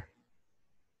one either.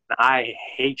 I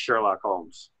hate Sherlock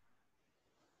Holmes.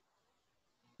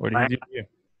 What do you do? To you?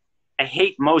 I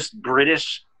hate most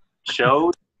British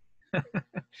shows. I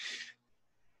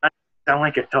sound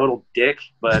like a total dick,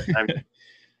 but I'm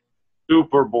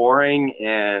super boring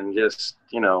and just,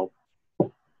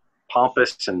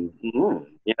 pompous and,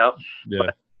 Yeah.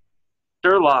 But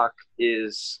Sherlock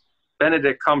is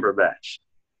Benedict Cumberbatch.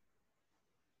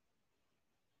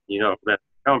 Benedict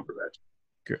Cumberbatch.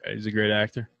 He's a great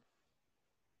actor.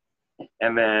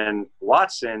 And then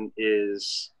Watson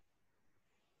is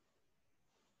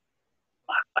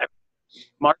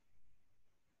Mark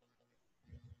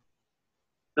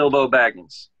Bilbo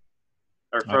Baggins.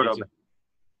 Or Frodo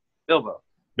Baggins.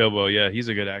 Bilbo, yeah, he's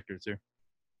a good actor too.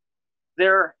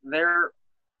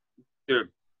 Dude,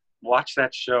 watch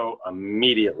that show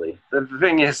immediately. The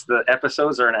thing is, the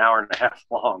episodes are an hour and a half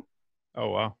long. Oh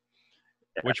wow.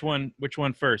 Yeah. Which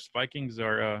one first? Vikings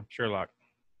or Sherlock?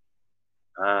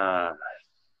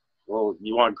 Well,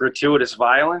 you want gratuitous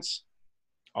violence?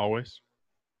 Always.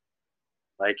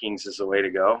 Vikings is the way to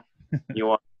go.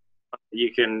 You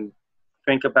can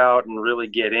think about and really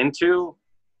get into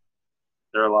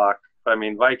Sherlock. I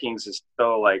mean, Vikings is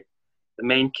so like the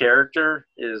main character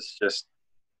is just.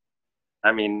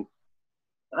 I mean,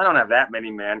 I don't have that many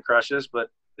man crushes,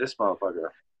 but this motherfucker,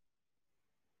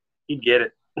 he'd get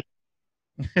it.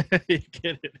 He'd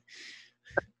get it.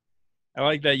 I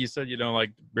like that you said you don't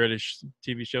like British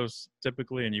TV shows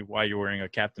typically, and why you're wearing a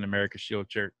Captain America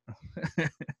shield shirt.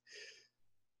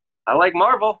 I like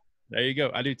Marvel. There you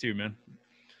go. I do too, man.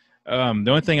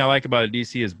 The only thing I like about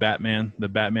DC is Batman, the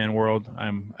Batman world.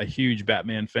 I'm a huge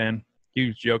Batman fan,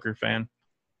 huge Joker fan,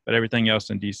 but everything else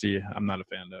in DC, I'm not a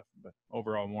fan of. But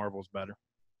overall, Marvel's better.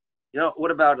 What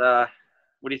about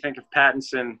what do you think of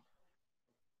Pattinson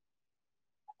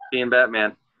being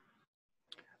Batman?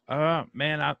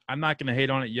 Man, I'm not going to hate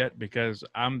on it yet because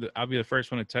I'll be the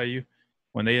first one to tell you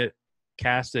when they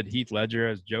casted Heath Ledger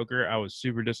as Joker, I was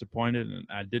super disappointed, and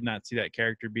I did not see that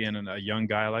character being a young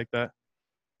guy like that,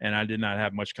 and I did not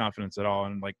have much confidence at all.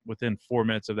 And like within 4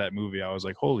 minutes of that movie, I was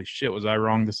like, "Holy shit, was I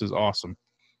wrong? This is awesome."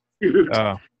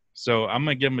 So I'm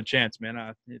gonna give him a chance, man.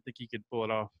 I think he could pull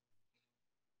it off.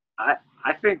 I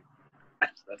think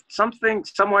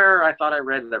somewhere I thought I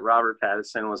read that Robert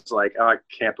Pattinson was like, "Oh, I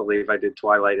can't believe I did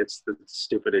Twilight. It's the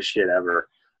stupidest shit ever."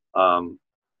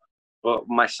 Well,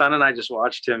 my son and I just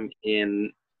watched him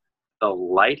in The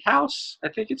Lighthouse, I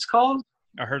think it's called.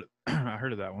 I heard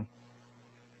of that one.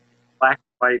 Black and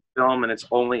white film, and it's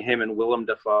only him and Willem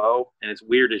Dafoe, and it's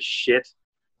weird as shit.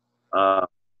 But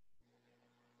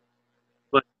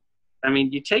I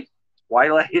mean, you take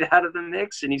Twilight out of the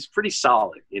mix, and he's pretty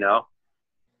solid,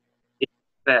 It's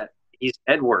that he's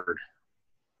Edward.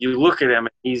 You look at him,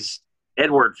 and he's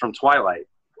Edward from Twilight.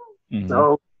 Mm-hmm.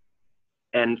 So,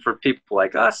 and for people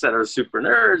like us that are super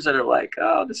nerds that are like,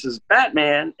 "Oh, this is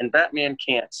Batman," and Batman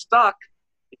can't suck,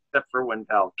 except for when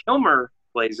Val Kilmer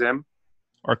plays him.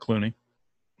 Or Clooney.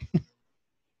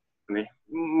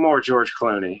 More George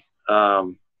Clooney.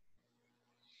 Come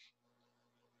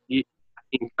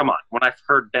on. When I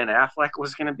heard Ben Affleck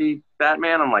was going to be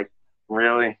Batman, I'm like,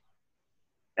 really?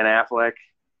 Ben Affleck?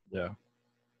 Yeah.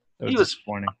 He was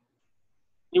disappointing.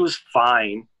 He was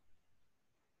fine,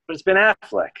 but it's Ben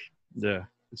Affleck. Yeah,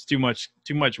 it's too much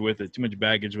with it, too much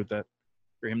baggage with that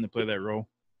for him to play that role.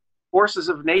 Forces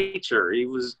of nature. He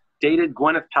was dated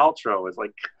Gwyneth Paltrow. It's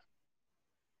like,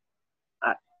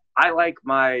 I like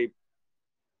my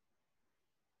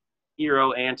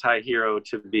hero, anti-hero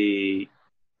to be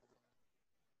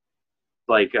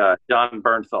like John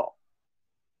Bernthal.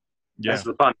 Yeah. As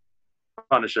the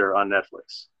Punisher on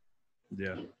Netflix.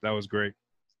 Yeah, that was great.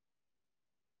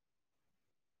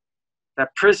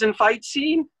 That prison fight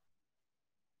scene?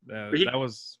 That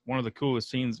was one of the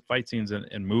coolest fight scenes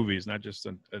in movies, not just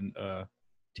in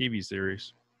TV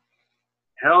series.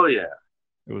 Hell yeah.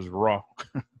 It was raw.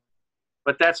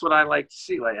 But that's what I like to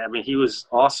see. Like, I mean, he was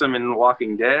awesome in The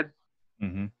Walking Dead.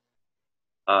 Mm-hmm.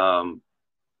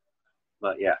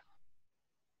 But yeah,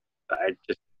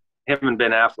 him and Ben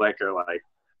Affleck are like,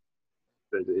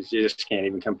 you just can't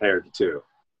even compare the two.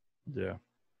 Yeah.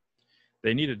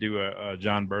 They need to do a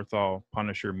John Bernthal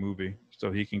Punisher movie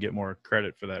so he can get more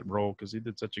credit for that role because he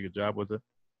did such a good job with it.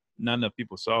 Not enough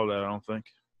people saw that, I don't think.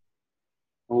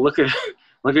 Well, look at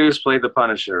who's played the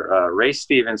Punisher. Ray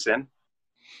Stevenson.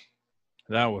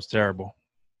 That was terrible.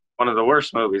 One of the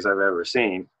worst movies I've ever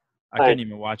seen. I couldn't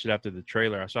even watch it after the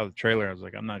trailer. I saw the trailer. I was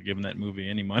like, I'm not giving that movie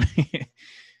any money.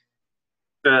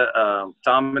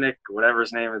 Dominic, whatever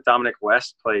his name is, Dominic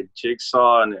West played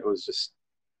Jigsaw, and it was just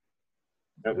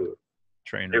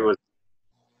Train it wreck. was.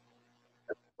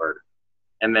 That's the word.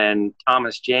 And then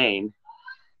Thomas Jane.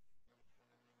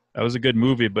 That was a good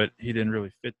movie, but he didn't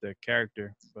really fit the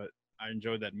character. But I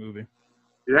enjoyed that movie.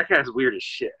 Dude, that guy's weird as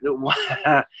shit. He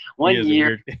One is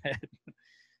year, a weird guy.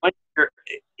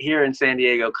 here in San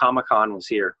Diego, Comic-Con was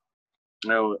here.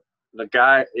 The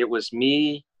guy, it was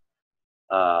me,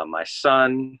 my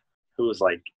son, who was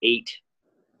like 8,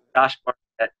 Josh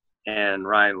Barnett, and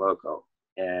Ryan Loco.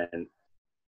 And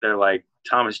they're like,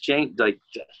 Thomas Jane, like,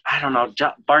 I don't know,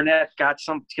 Barnett got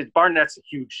some, because Barnett's a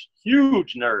huge,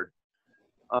 huge nerd.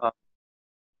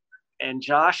 And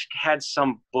Josh had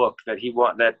some book that he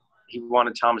wanted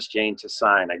Thomas Jane to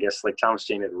sign. I guess like Thomas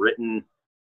Jane had written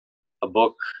a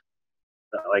book,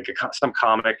 like some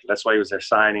comic. That's why he was there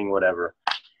signing, whatever.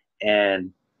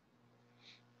 And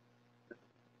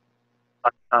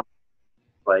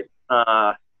like,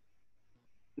 my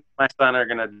son are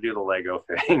gonna do the Lego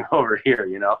thing over here,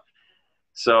 you know.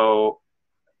 So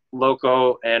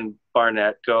Loco and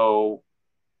Barnett go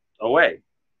away.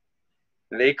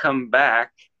 They come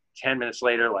back 10 minutes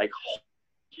later, like, holy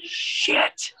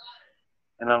shit.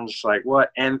 And I'm just like,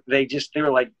 what? And they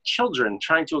were like children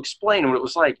trying to explain what it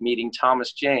was like meeting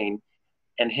Thomas Jane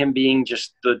and him being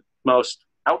just the most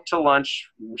out to lunch,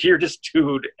 weirdest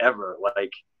dude ever.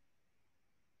 Like,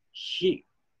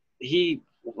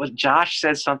 Josh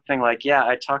said something like, yeah,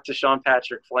 I talked to Sean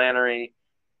Patrick Flannery,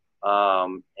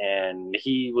 and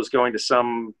he was going to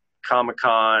some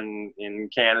Comic-Con in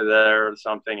Canada or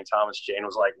something, and Thomas Jane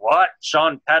was like, what?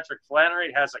 Sean Patrick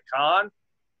Flannery has a con?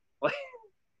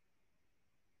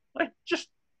 Like, just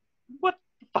what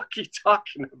the fuck are you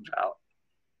talking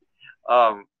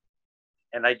about?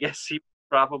 And I guess he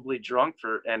probably drunk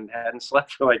and hadn't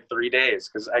slept for like 3 days,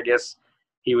 because I guess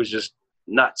he was just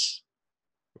nuts.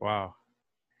 Wow.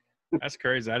 That's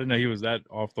crazy. I didn't know he was that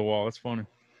off the wall. That's funny.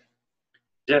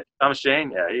 Yeah, Thomas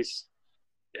Jane, he's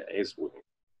weird.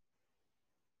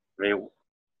 I mean,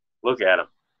 look at him.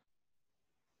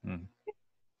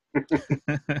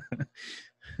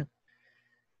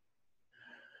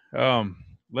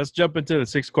 Let's jump into the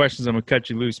 6 questions. I'm gonna cut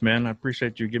you loose, man. I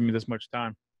appreciate you giving me this much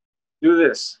time. Do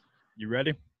this. You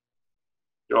ready?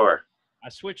 Sure. I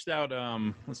switched out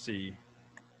let's see,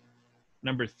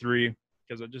 number 3,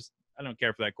 because I don't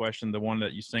care for that question. The one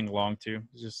that you sing along to.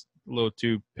 It's just a little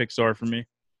too Pixar for me.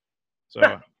 So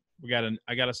I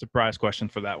got a surprise question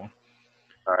for that one.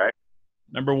 All right.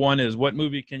 Number 1 is, what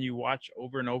movie can you watch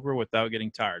over and over without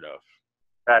getting tired of?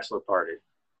 Bachelor Party.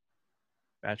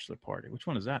 Bachelor Party. Which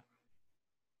one is that?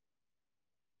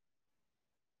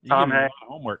 You Tom give me a Hanks. lot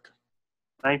of homework.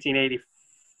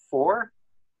 1984.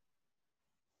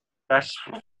 Best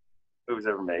movies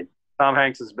ever made. Tom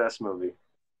Hanks' best movie.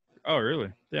 Oh,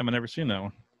 really? Damn, I never seen that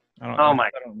one. I don't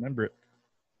remember it.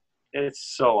 It's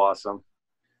so awesome.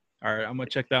 All right, I'm gonna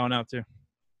check that one out too.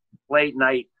 Late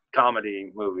night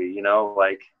comedy movie, you know,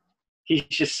 like, he's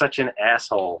just such an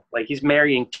asshole. Like, he's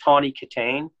marrying Tawny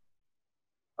Katane,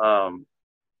 and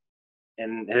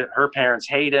her parents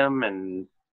hate him, and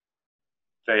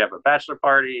they have a bachelor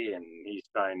party, and he's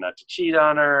trying not to cheat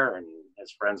on her, and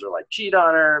his friends are like, cheat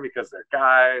on her because they're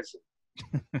guys.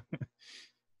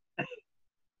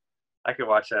 I could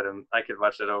watch that, and I could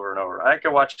watch that over and over. I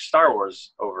could watch Star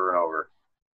Wars over and over.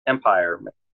 Empire's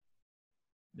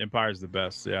the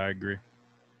best. Yeah, I agree.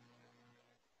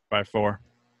 By 4.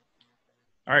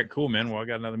 All right, cool, man. Well, I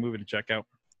got another movie to check out.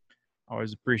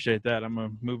 Always appreciate that. I'm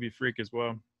a movie freak as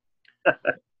well.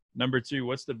 Number 2,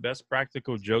 what's the best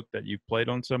practical joke that you've played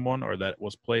on someone or that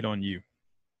was played on you?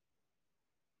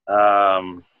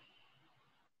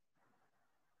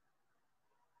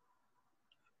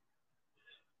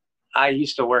 I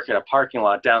used to work at a parking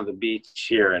lot down the beach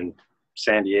here in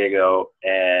San Diego,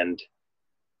 and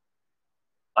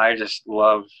I just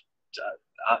loved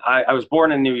I was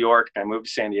born in New York. I moved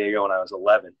to San Diego when I was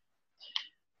 11.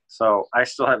 So I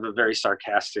still have a very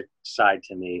sarcastic side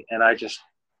to me, and I just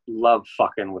love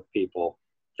fucking with people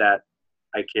that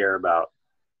I care about.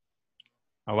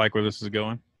 I like where this is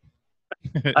going.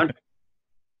 I'm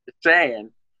just saying,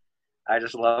 I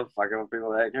just love fucking with people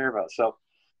that I care about. So,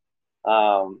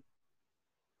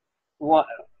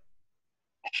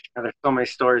 there's so many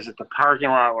stories at the parking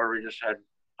lot where we just had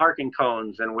parking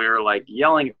cones, and we were like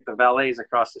yelling at the valets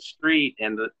across the street,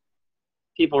 and the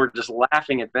people were just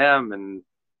laughing at them, and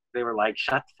they were like,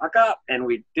 shut the fuck up, and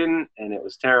we didn't, and it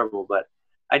was terrible. But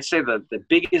I'd say the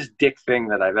biggest dick thing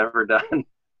that I've ever done,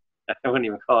 I wouldn't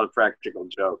even call it a practical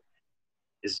joke,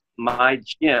 is my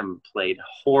gym played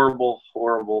horrible,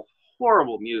 horrible,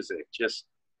 horrible music. Just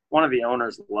one of the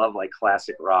owners loved like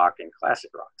classic rock, and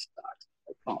classic rock sucks.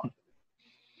 Like, come on.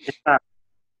 It's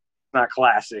not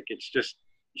classic. It's just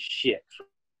shit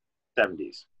from the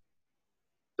 70s.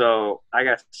 So I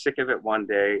got sick of it one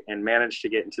day and managed to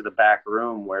get into the back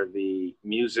room where the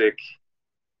music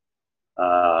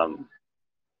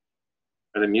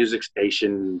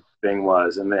station thing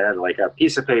was, and they had like a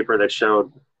piece of paper that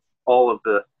showed all of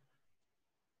the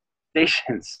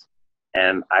stations,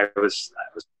 and I was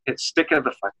sick of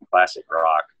the fucking classic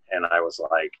rock, and I was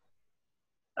like,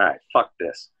 all right, fuck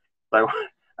this. So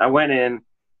I went in,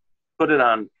 put it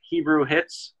on Hebrew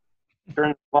hits,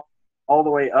 turned it all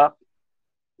the way up,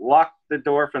 locked the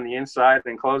door from the inside,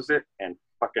 and closed it, and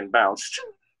fucking bounced.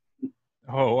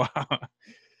 Oh, wow.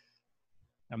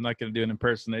 I'm not going to do an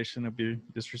impersonation. It'll be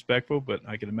disrespectful, but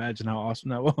I can imagine how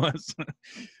awesome that was.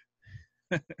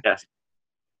 Yes.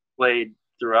 Played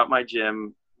throughout my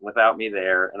gym without me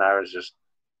there, and I was just,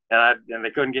 and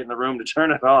they couldn't get in the room to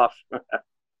turn it off.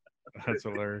 That's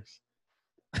hilarious.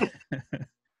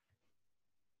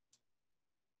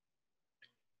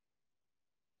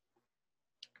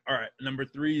 All right, number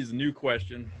 3 is a new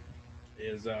question.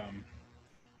 Is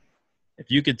if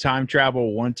you could time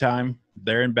travel one time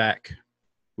there and back,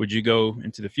 would you go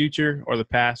into the future or the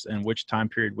past, and which time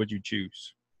period would you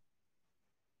choose?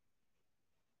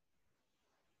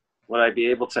 Would I be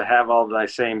able to have all the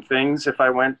same things if I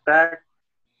went back?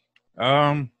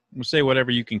 We'll say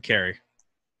whatever you can carry.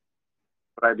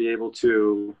 Would I be able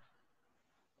to,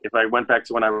 if I went back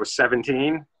to when I was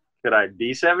 17, could I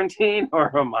be 17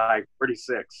 or am I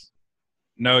 36?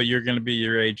 No, you're going to be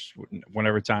your age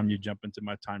whenever time you jump into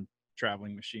my time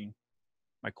traveling machine,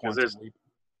 my quantum leap.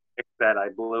 That I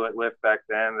blew it with back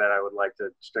then that I would like to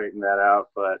straighten that out,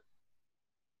 but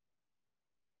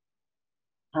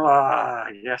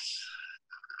yes.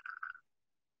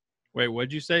 Wait,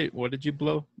 what'd you say? What did you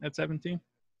blow at 17?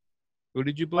 Who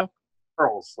did you blow?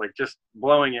 Girls, like just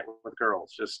blowing it with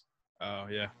girls, just. Oh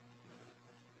yeah.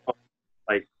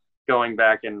 Like going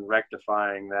back and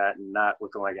rectifying that and not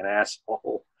looking like an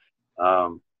asshole.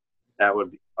 That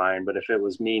would be fine. But if it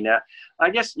was me now,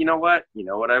 I guess you know what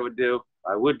I would do?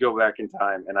 I would go back in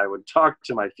time and I would talk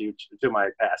to my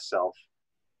past self,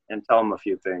 and tell them a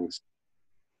few things.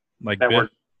 Like that were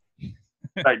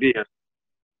ideas.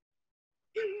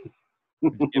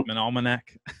 Give him an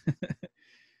almanac.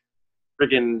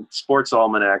 Friggin' sports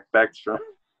almanac back from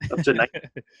up to 90.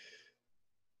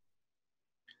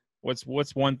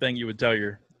 What's one thing you would tell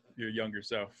your younger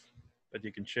self that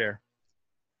you can share?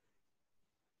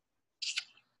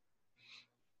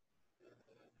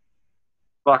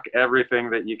 Fuck everything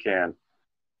that you can.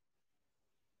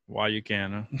 Why you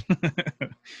can, huh?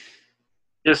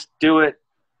 Just do it.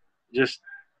 Just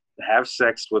have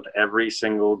sex with every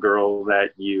single girl that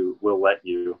you will let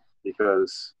you,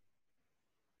 because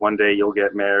one day you'll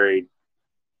get married.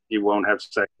 He won't have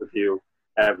sex with you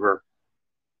ever,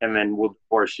 and then we'll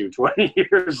divorce you 20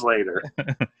 years later.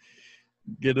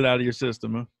 Get it out of your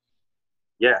system, huh?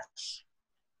 Yes.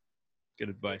 Good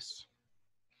advice.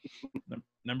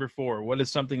 Number 4, what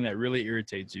is something that really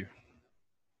irritates you?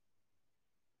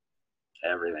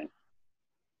 Everything.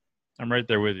 I'm right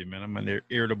there with you, man. I'm an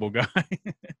irritable guy.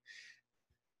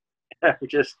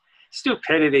 Just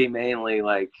stupidity mainly,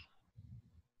 like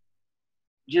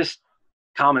just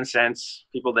common sense.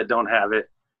 People that don't have it,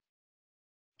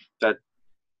 that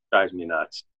drives me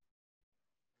nuts.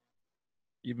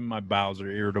 Even my bowels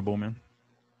are irritable, man.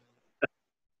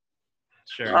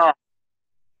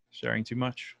 Sharing too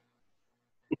much.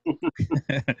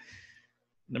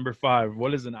 Number 5,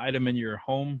 what is an item in your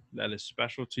home that is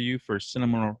special to you for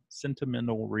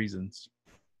sentimental reasons?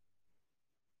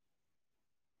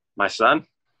 My son?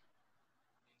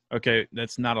 Okay,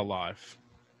 that's not alive.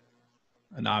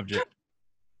 An object.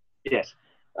 Yes.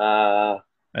 That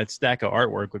stack of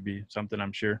artwork would be something,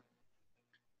 I'm sure.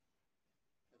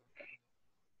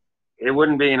 It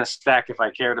wouldn't be in a stack if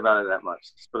I cared about it that much.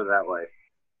 Let's put it that way.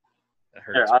 That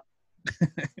hurts.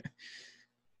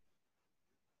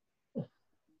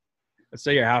 Let's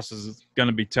say your house is going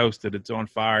to be toasted. It's on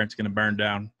fire. It's going to burn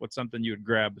down. What's something you would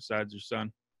grab besides your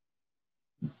son?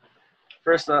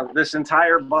 First off, this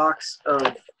entire box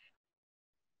of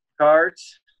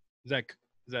cards. Is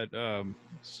that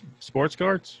sports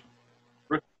cards?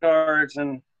 Rookie cards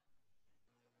and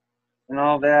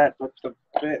all that. But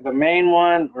the main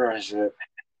one, where is it?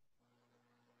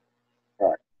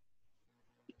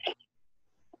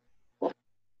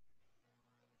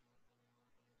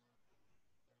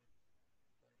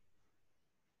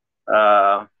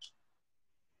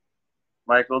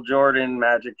 Michael Jordan,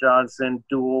 Magic Johnson,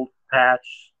 dual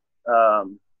patch.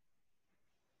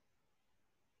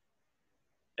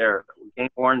 They're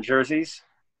game-worn jerseys.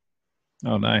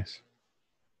 Oh, nice.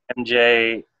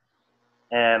 MJ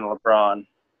and LeBron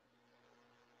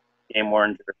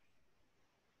game-worn jerseys.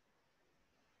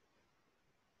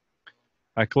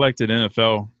 I collected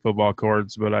NFL football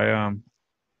cards, but I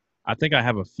think I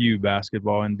have a few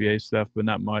basketball NBA stuff, but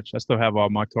not much. I still have all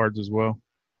my cards as well.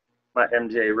 My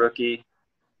MJ rookie.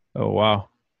 Oh, wow.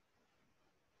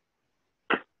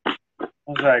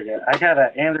 What did I get? I got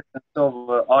an Anderson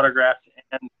Silva autographed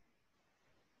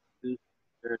and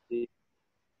jersey.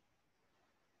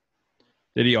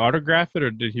 Did he autograph it,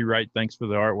 or did he write thanks for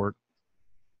the artwork?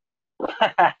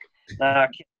 A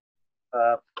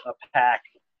pack.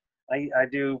 I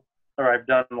do, or I've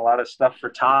done a lot of stuff for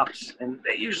Tops, and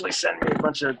they usually send me a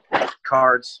bunch of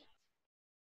cards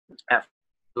after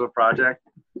I do a project.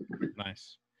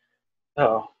 Nice.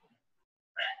 So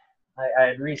I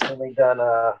had recently done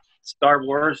Star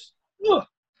Wars. Ugh.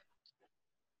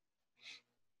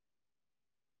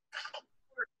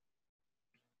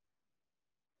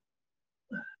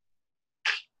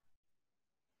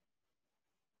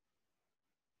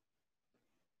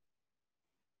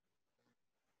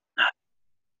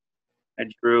 I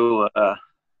drew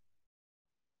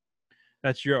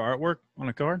That's your artwork on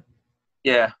a card?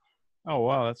 yeah. Oh,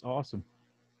 wow. That's awesome.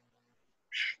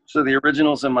 So the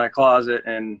original's in my closet,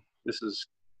 and this is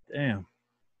Damn.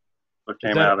 what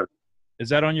came out of. Is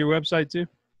that on your website too?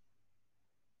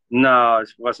 No, it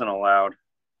wasn't allowed.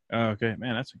 Oh, okay.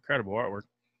 Man, that's incredible artwork.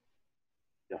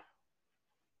 Yeah.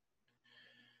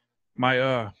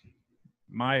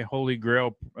 My holy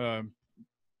grail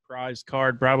prize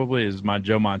card probably is my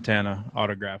Joe Montana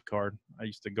autograph card. I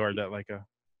used to guard that like a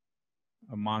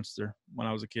monster when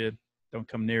I was a kid. Don't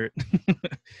come near it.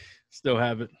 Still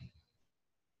have it.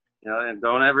 Yeah, and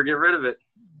don't ever get rid of it.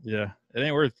 Yeah, it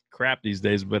ain't worth crap these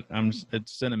days, but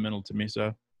it's sentimental to me.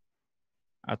 So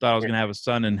I thought I was gonna have a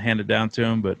son and hand it down to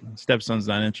him, but stepson's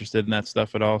not interested in that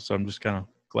stuff at all. So I'm just kind of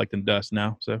collecting dust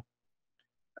now. So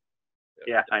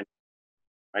yeah, I'm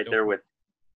right there with.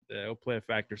 Yeah, it'll play a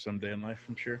factor someday in life,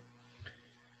 I'm sure.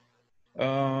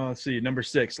 Let's see, number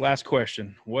 6, last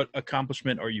question. What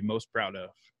accomplishment are you most proud of?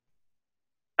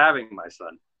 Having my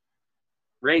son,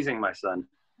 raising my son.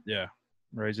 Yeah,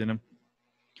 raising him.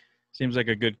 Seems like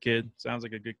a good kid. Sounds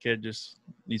like a good kid. Just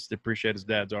needs to appreciate his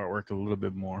dad's artwork a little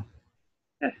bit more.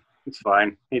 Yeah, it's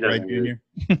fine. He doesn't. Right, Junior?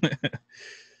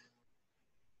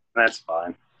 That's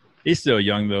fine. He's still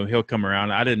young, though. He'll come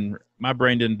around. My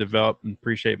brain didn't develop and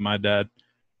appreciate my dad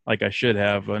like I should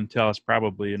have until I was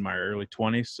probably in my early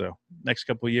 20s. So next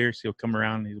couple of years, he'll come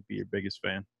around and he'll be your biggest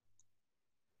fan.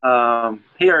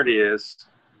 He already is,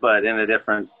 but in a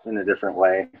different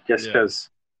way. Just because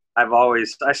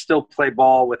I still play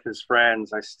ball with his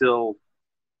friends. I still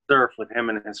surf with him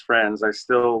and his friends. I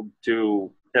still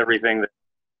do everything that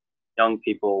young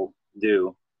people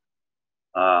do.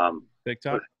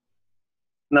 TikTok?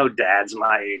 No dads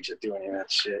my age that do any of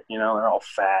that shit. You know, they're all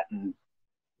fat and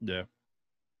yeah.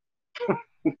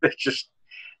 they're just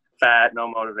fat, no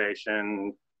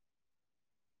motivation,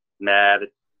 mad at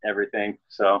everything.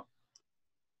 So,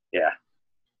 yeah.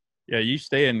 Yeah, you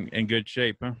stay in good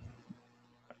shape, huh?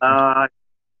 I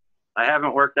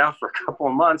haven't worked out for a couple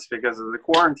of months because of the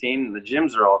quarantine and the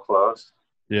gyms are all closed.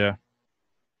 Yeah.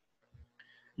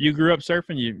 You grew up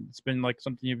surfing? It's been like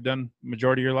something you've done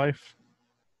majority of your life?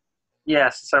 Yeah,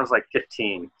 since I was like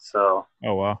 15. So.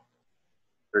 Oh, wow.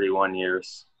 31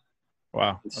 years.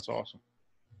 Wow, that's awesome.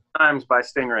 Times by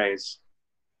stingrays.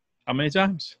 How many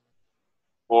times?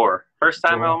 4. First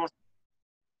time I almost.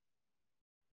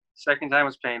 Second time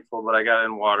was painful, but I got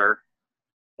in water.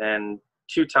 And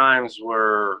 2 times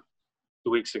were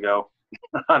 2 weeks ago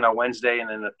on a Wednesday and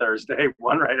then a Thursday,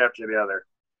 one right after the other.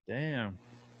 Damn.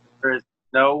 There is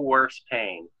no worse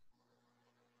pain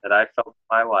that I felt in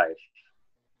my life.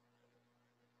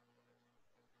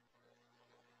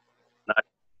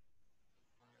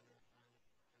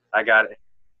 I got a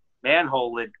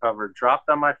manhole lid cover dropped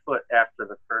on my foot after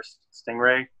the first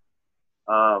stingray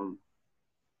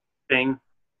thing.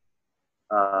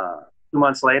 2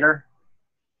 months later,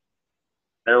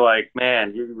 they're like,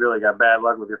 man, you really got bad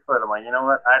luck with your foot. I'm like, you know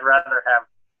what? I'd rather have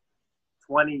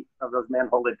 20 of those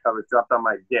manhole lid covers dropped on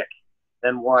my dick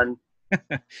than one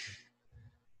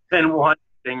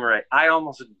stingray. I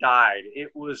almost died.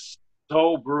 It was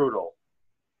so brutal.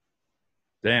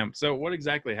 Damn. So what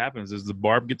exactly happens? Does the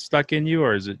barb get stuck in you,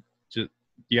 or is it just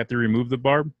you have to remove the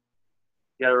barb?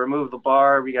 You got to remove the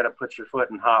barb. You got to put your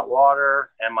foot in hot water.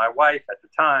 And my wife at the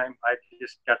time, I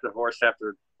just got divorced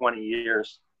after 20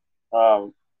 years.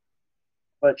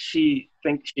 but she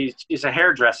thinks she's a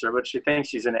hairdresser, but she thinks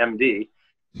she's an MD.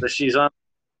 So she's on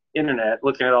the internet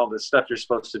looking at all this stuff you're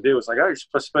supposed to do. It's like, oh, you're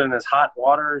supposed to put in as hot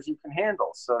water as you can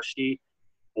handle. So she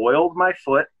oiled my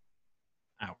foot.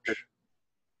 Ouch.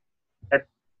 At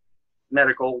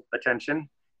medical attention,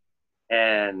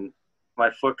 and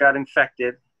my foot got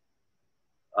infected.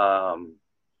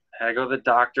 Had to go to the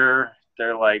doctor.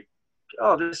 They're like,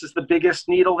 oh, this is the biggest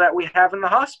needle that we have in the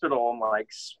hospital. I'm like,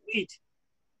 sweet.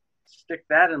 Stick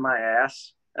that in my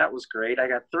ass. That was great. I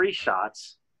got 3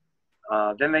 shots.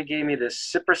 Then they gave me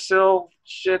this Ciprocil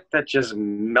shit that just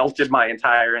melted my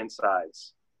entire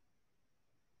insides.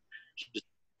 Just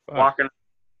walking,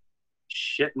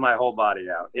 shitting my whole body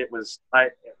out. It was I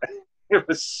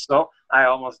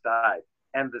almost died.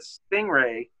 And the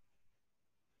stingray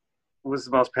was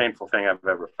the most painful thing I've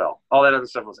ever felt. All that other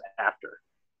stuff was after.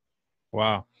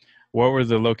 Wow. What were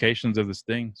the locations of the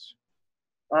stings?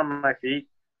 On my feet.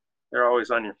 They're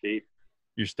always on your feet.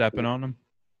 You're stepping on them?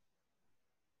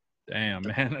 Damn,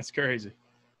 man, that's crazy.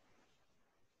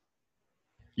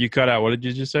 You cut out, what did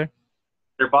you just say?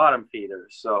 They're bottom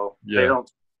feeders, so they don't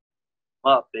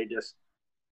up. They just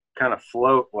kind of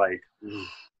float like.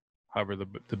 Hover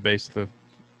the base of the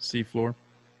seafloor.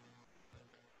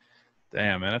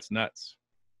 Damn, man, that's nuts.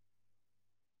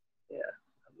 Yeah,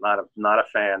 I'm not a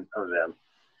fan of them.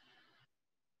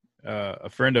 A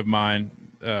friend of mine,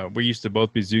 we used to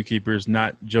both be zookeepers,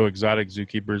 not Joe Exotic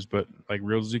zookeepers, but like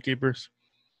real zookeepers.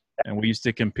 And we used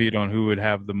to compete on who would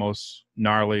have the most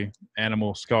gnarly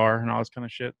animal scar and all this kind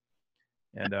of shit.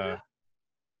 And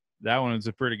that one is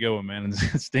a pretty good one, man.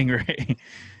 Stingray.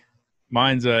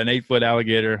 Mine's an 8-foot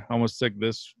alligator. Almost took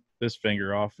this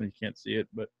finger off, and you can't see it,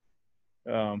 but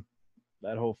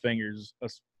that whole finger's a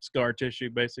scar tissue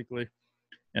basically,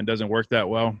 and doesn't work that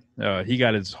well. He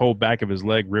got his whole back of his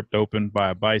leg ripped open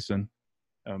by a bison,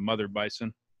 a mother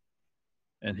bison,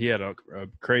 and he had a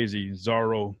crazy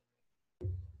Zorro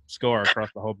scar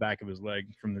across the whole back of his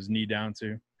leg from his knee down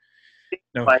to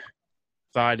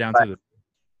thigh down to the.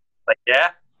 Like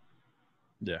yeah.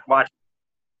 Watch.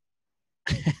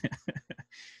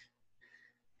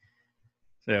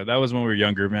 Yeah, that was when we were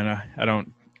younger, man. I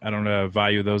don't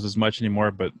value those as much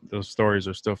anymore, but those stories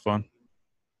are still fun.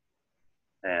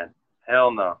 Man,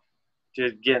 hell no.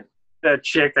 Just get that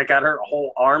chick that got her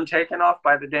whole arm taken off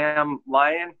by the damn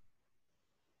lion.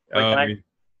 Like, can I go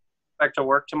back to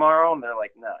work tomorrow? And they're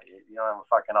like, no, you don't have a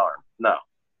fucking arm. No.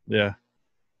 Yeah.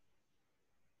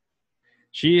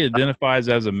 She identifies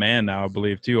as a man now, I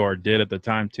believe, too, or did at the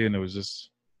time, too. And it was just,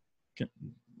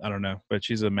 I don't know, but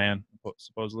she's a man,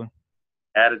 supposedly.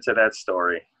 Added to that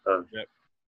story of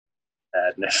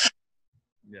madness.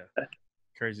 Yeah.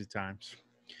 Crazy times.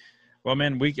 Well,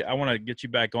 man, I want to get you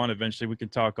back on eventually. We can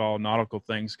talk all nautical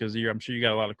things because I'm sure you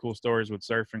got a lot of cool stories with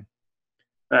surfing.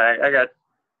 I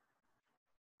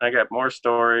got more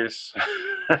stories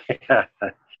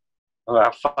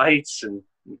about fights and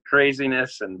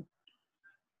craziness and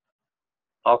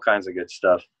all kinds of good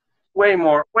stuff. Way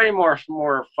more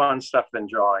fun stuff than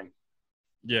drawing.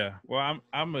 Yeah, well,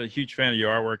 I'm a huge fan of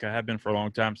your artwork. I have been for a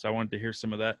long time, so I wanted to hear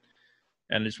some of that.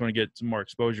 And I just want to get some more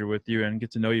exposure with you and get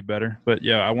to know you better. But,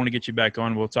 yeah, I want to get you back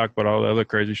on. We'll talk about all the other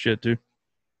crazy shit, too.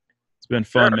 It's been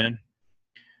fun, man.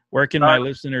 Where can my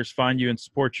listeners find you and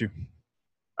support you?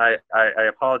 I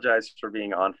apologize for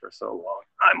being on for so long.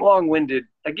 I'm long-winded.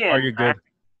 Again, oh, you're good.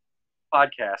 I have a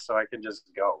podcast, so I can just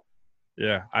go.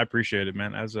 Yeah, I appreciate it,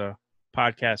 man. As a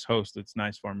podcast host, it's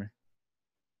nice for me.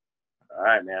 All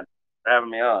right, man. For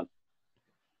having me on.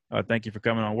 Thank you for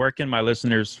coming on. Where can my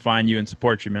listeners find you and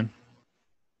support you, man?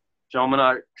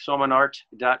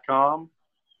 Shomanart.com,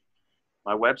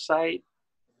 my website.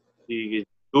 You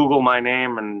Google my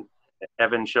name and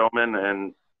Evan Shoman,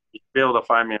 and you'll be able to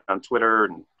find me on Twitter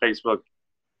and Facebook,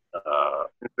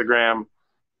 Instagram.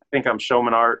 I think I'm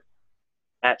Shoman Art,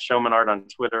 at Shoman Art on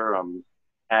Twitter. I'm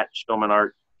at Shoman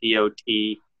Art,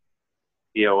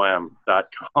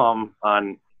 DOTCOM.com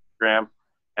on Instagram.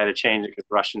 I had to change it because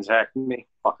Russians hacked me,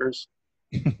 fuckers.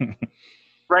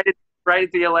 Right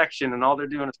at the election, and all they're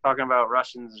doing is talking about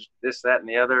Russians, this, that, and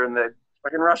the other, and the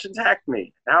fucking Russians hacked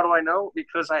me. How do I know?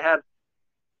 Because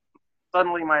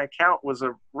suddenly my account was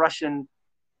a Russian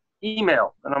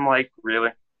email, and I'm like,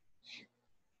 really?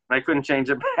 And I couldn't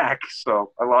change it back,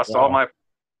 so I lost all my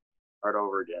art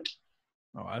over again.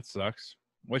 Oh, that sucks.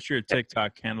 What's your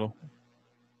TikTok handle?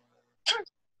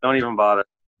 Don't even bother.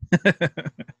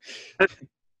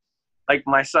 Like,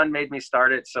 my son made me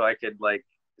start it so I could,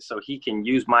 so he can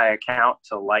use my account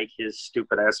to like his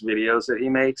stupid ass videos that he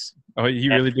makes. Oh,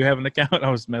 you really do have an account? I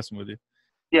was messing with you.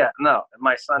 Yeah, no.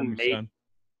 My son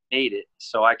made it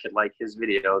so I could like his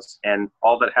videos. And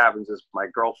all that happens is my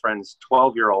girlfriend's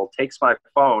 12-year-old takes my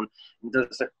phone and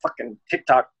does a fucking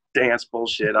TikTok dance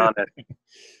bullshit on it.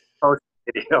 Post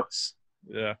videos.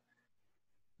 Yeah.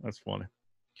 That's funny.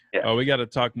 Yeah. Oh, we got to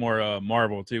talk more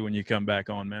Marvel too when you come back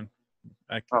on, man.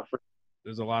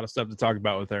 There's a lot of stuff to talk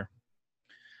about with her.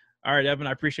 All right, Evan,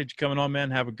 I appreciate you coming on, man.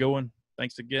 Have a good one.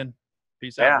 Thanks again.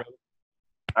 Peace out, brother.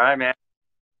 All right, man.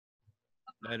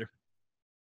 Later.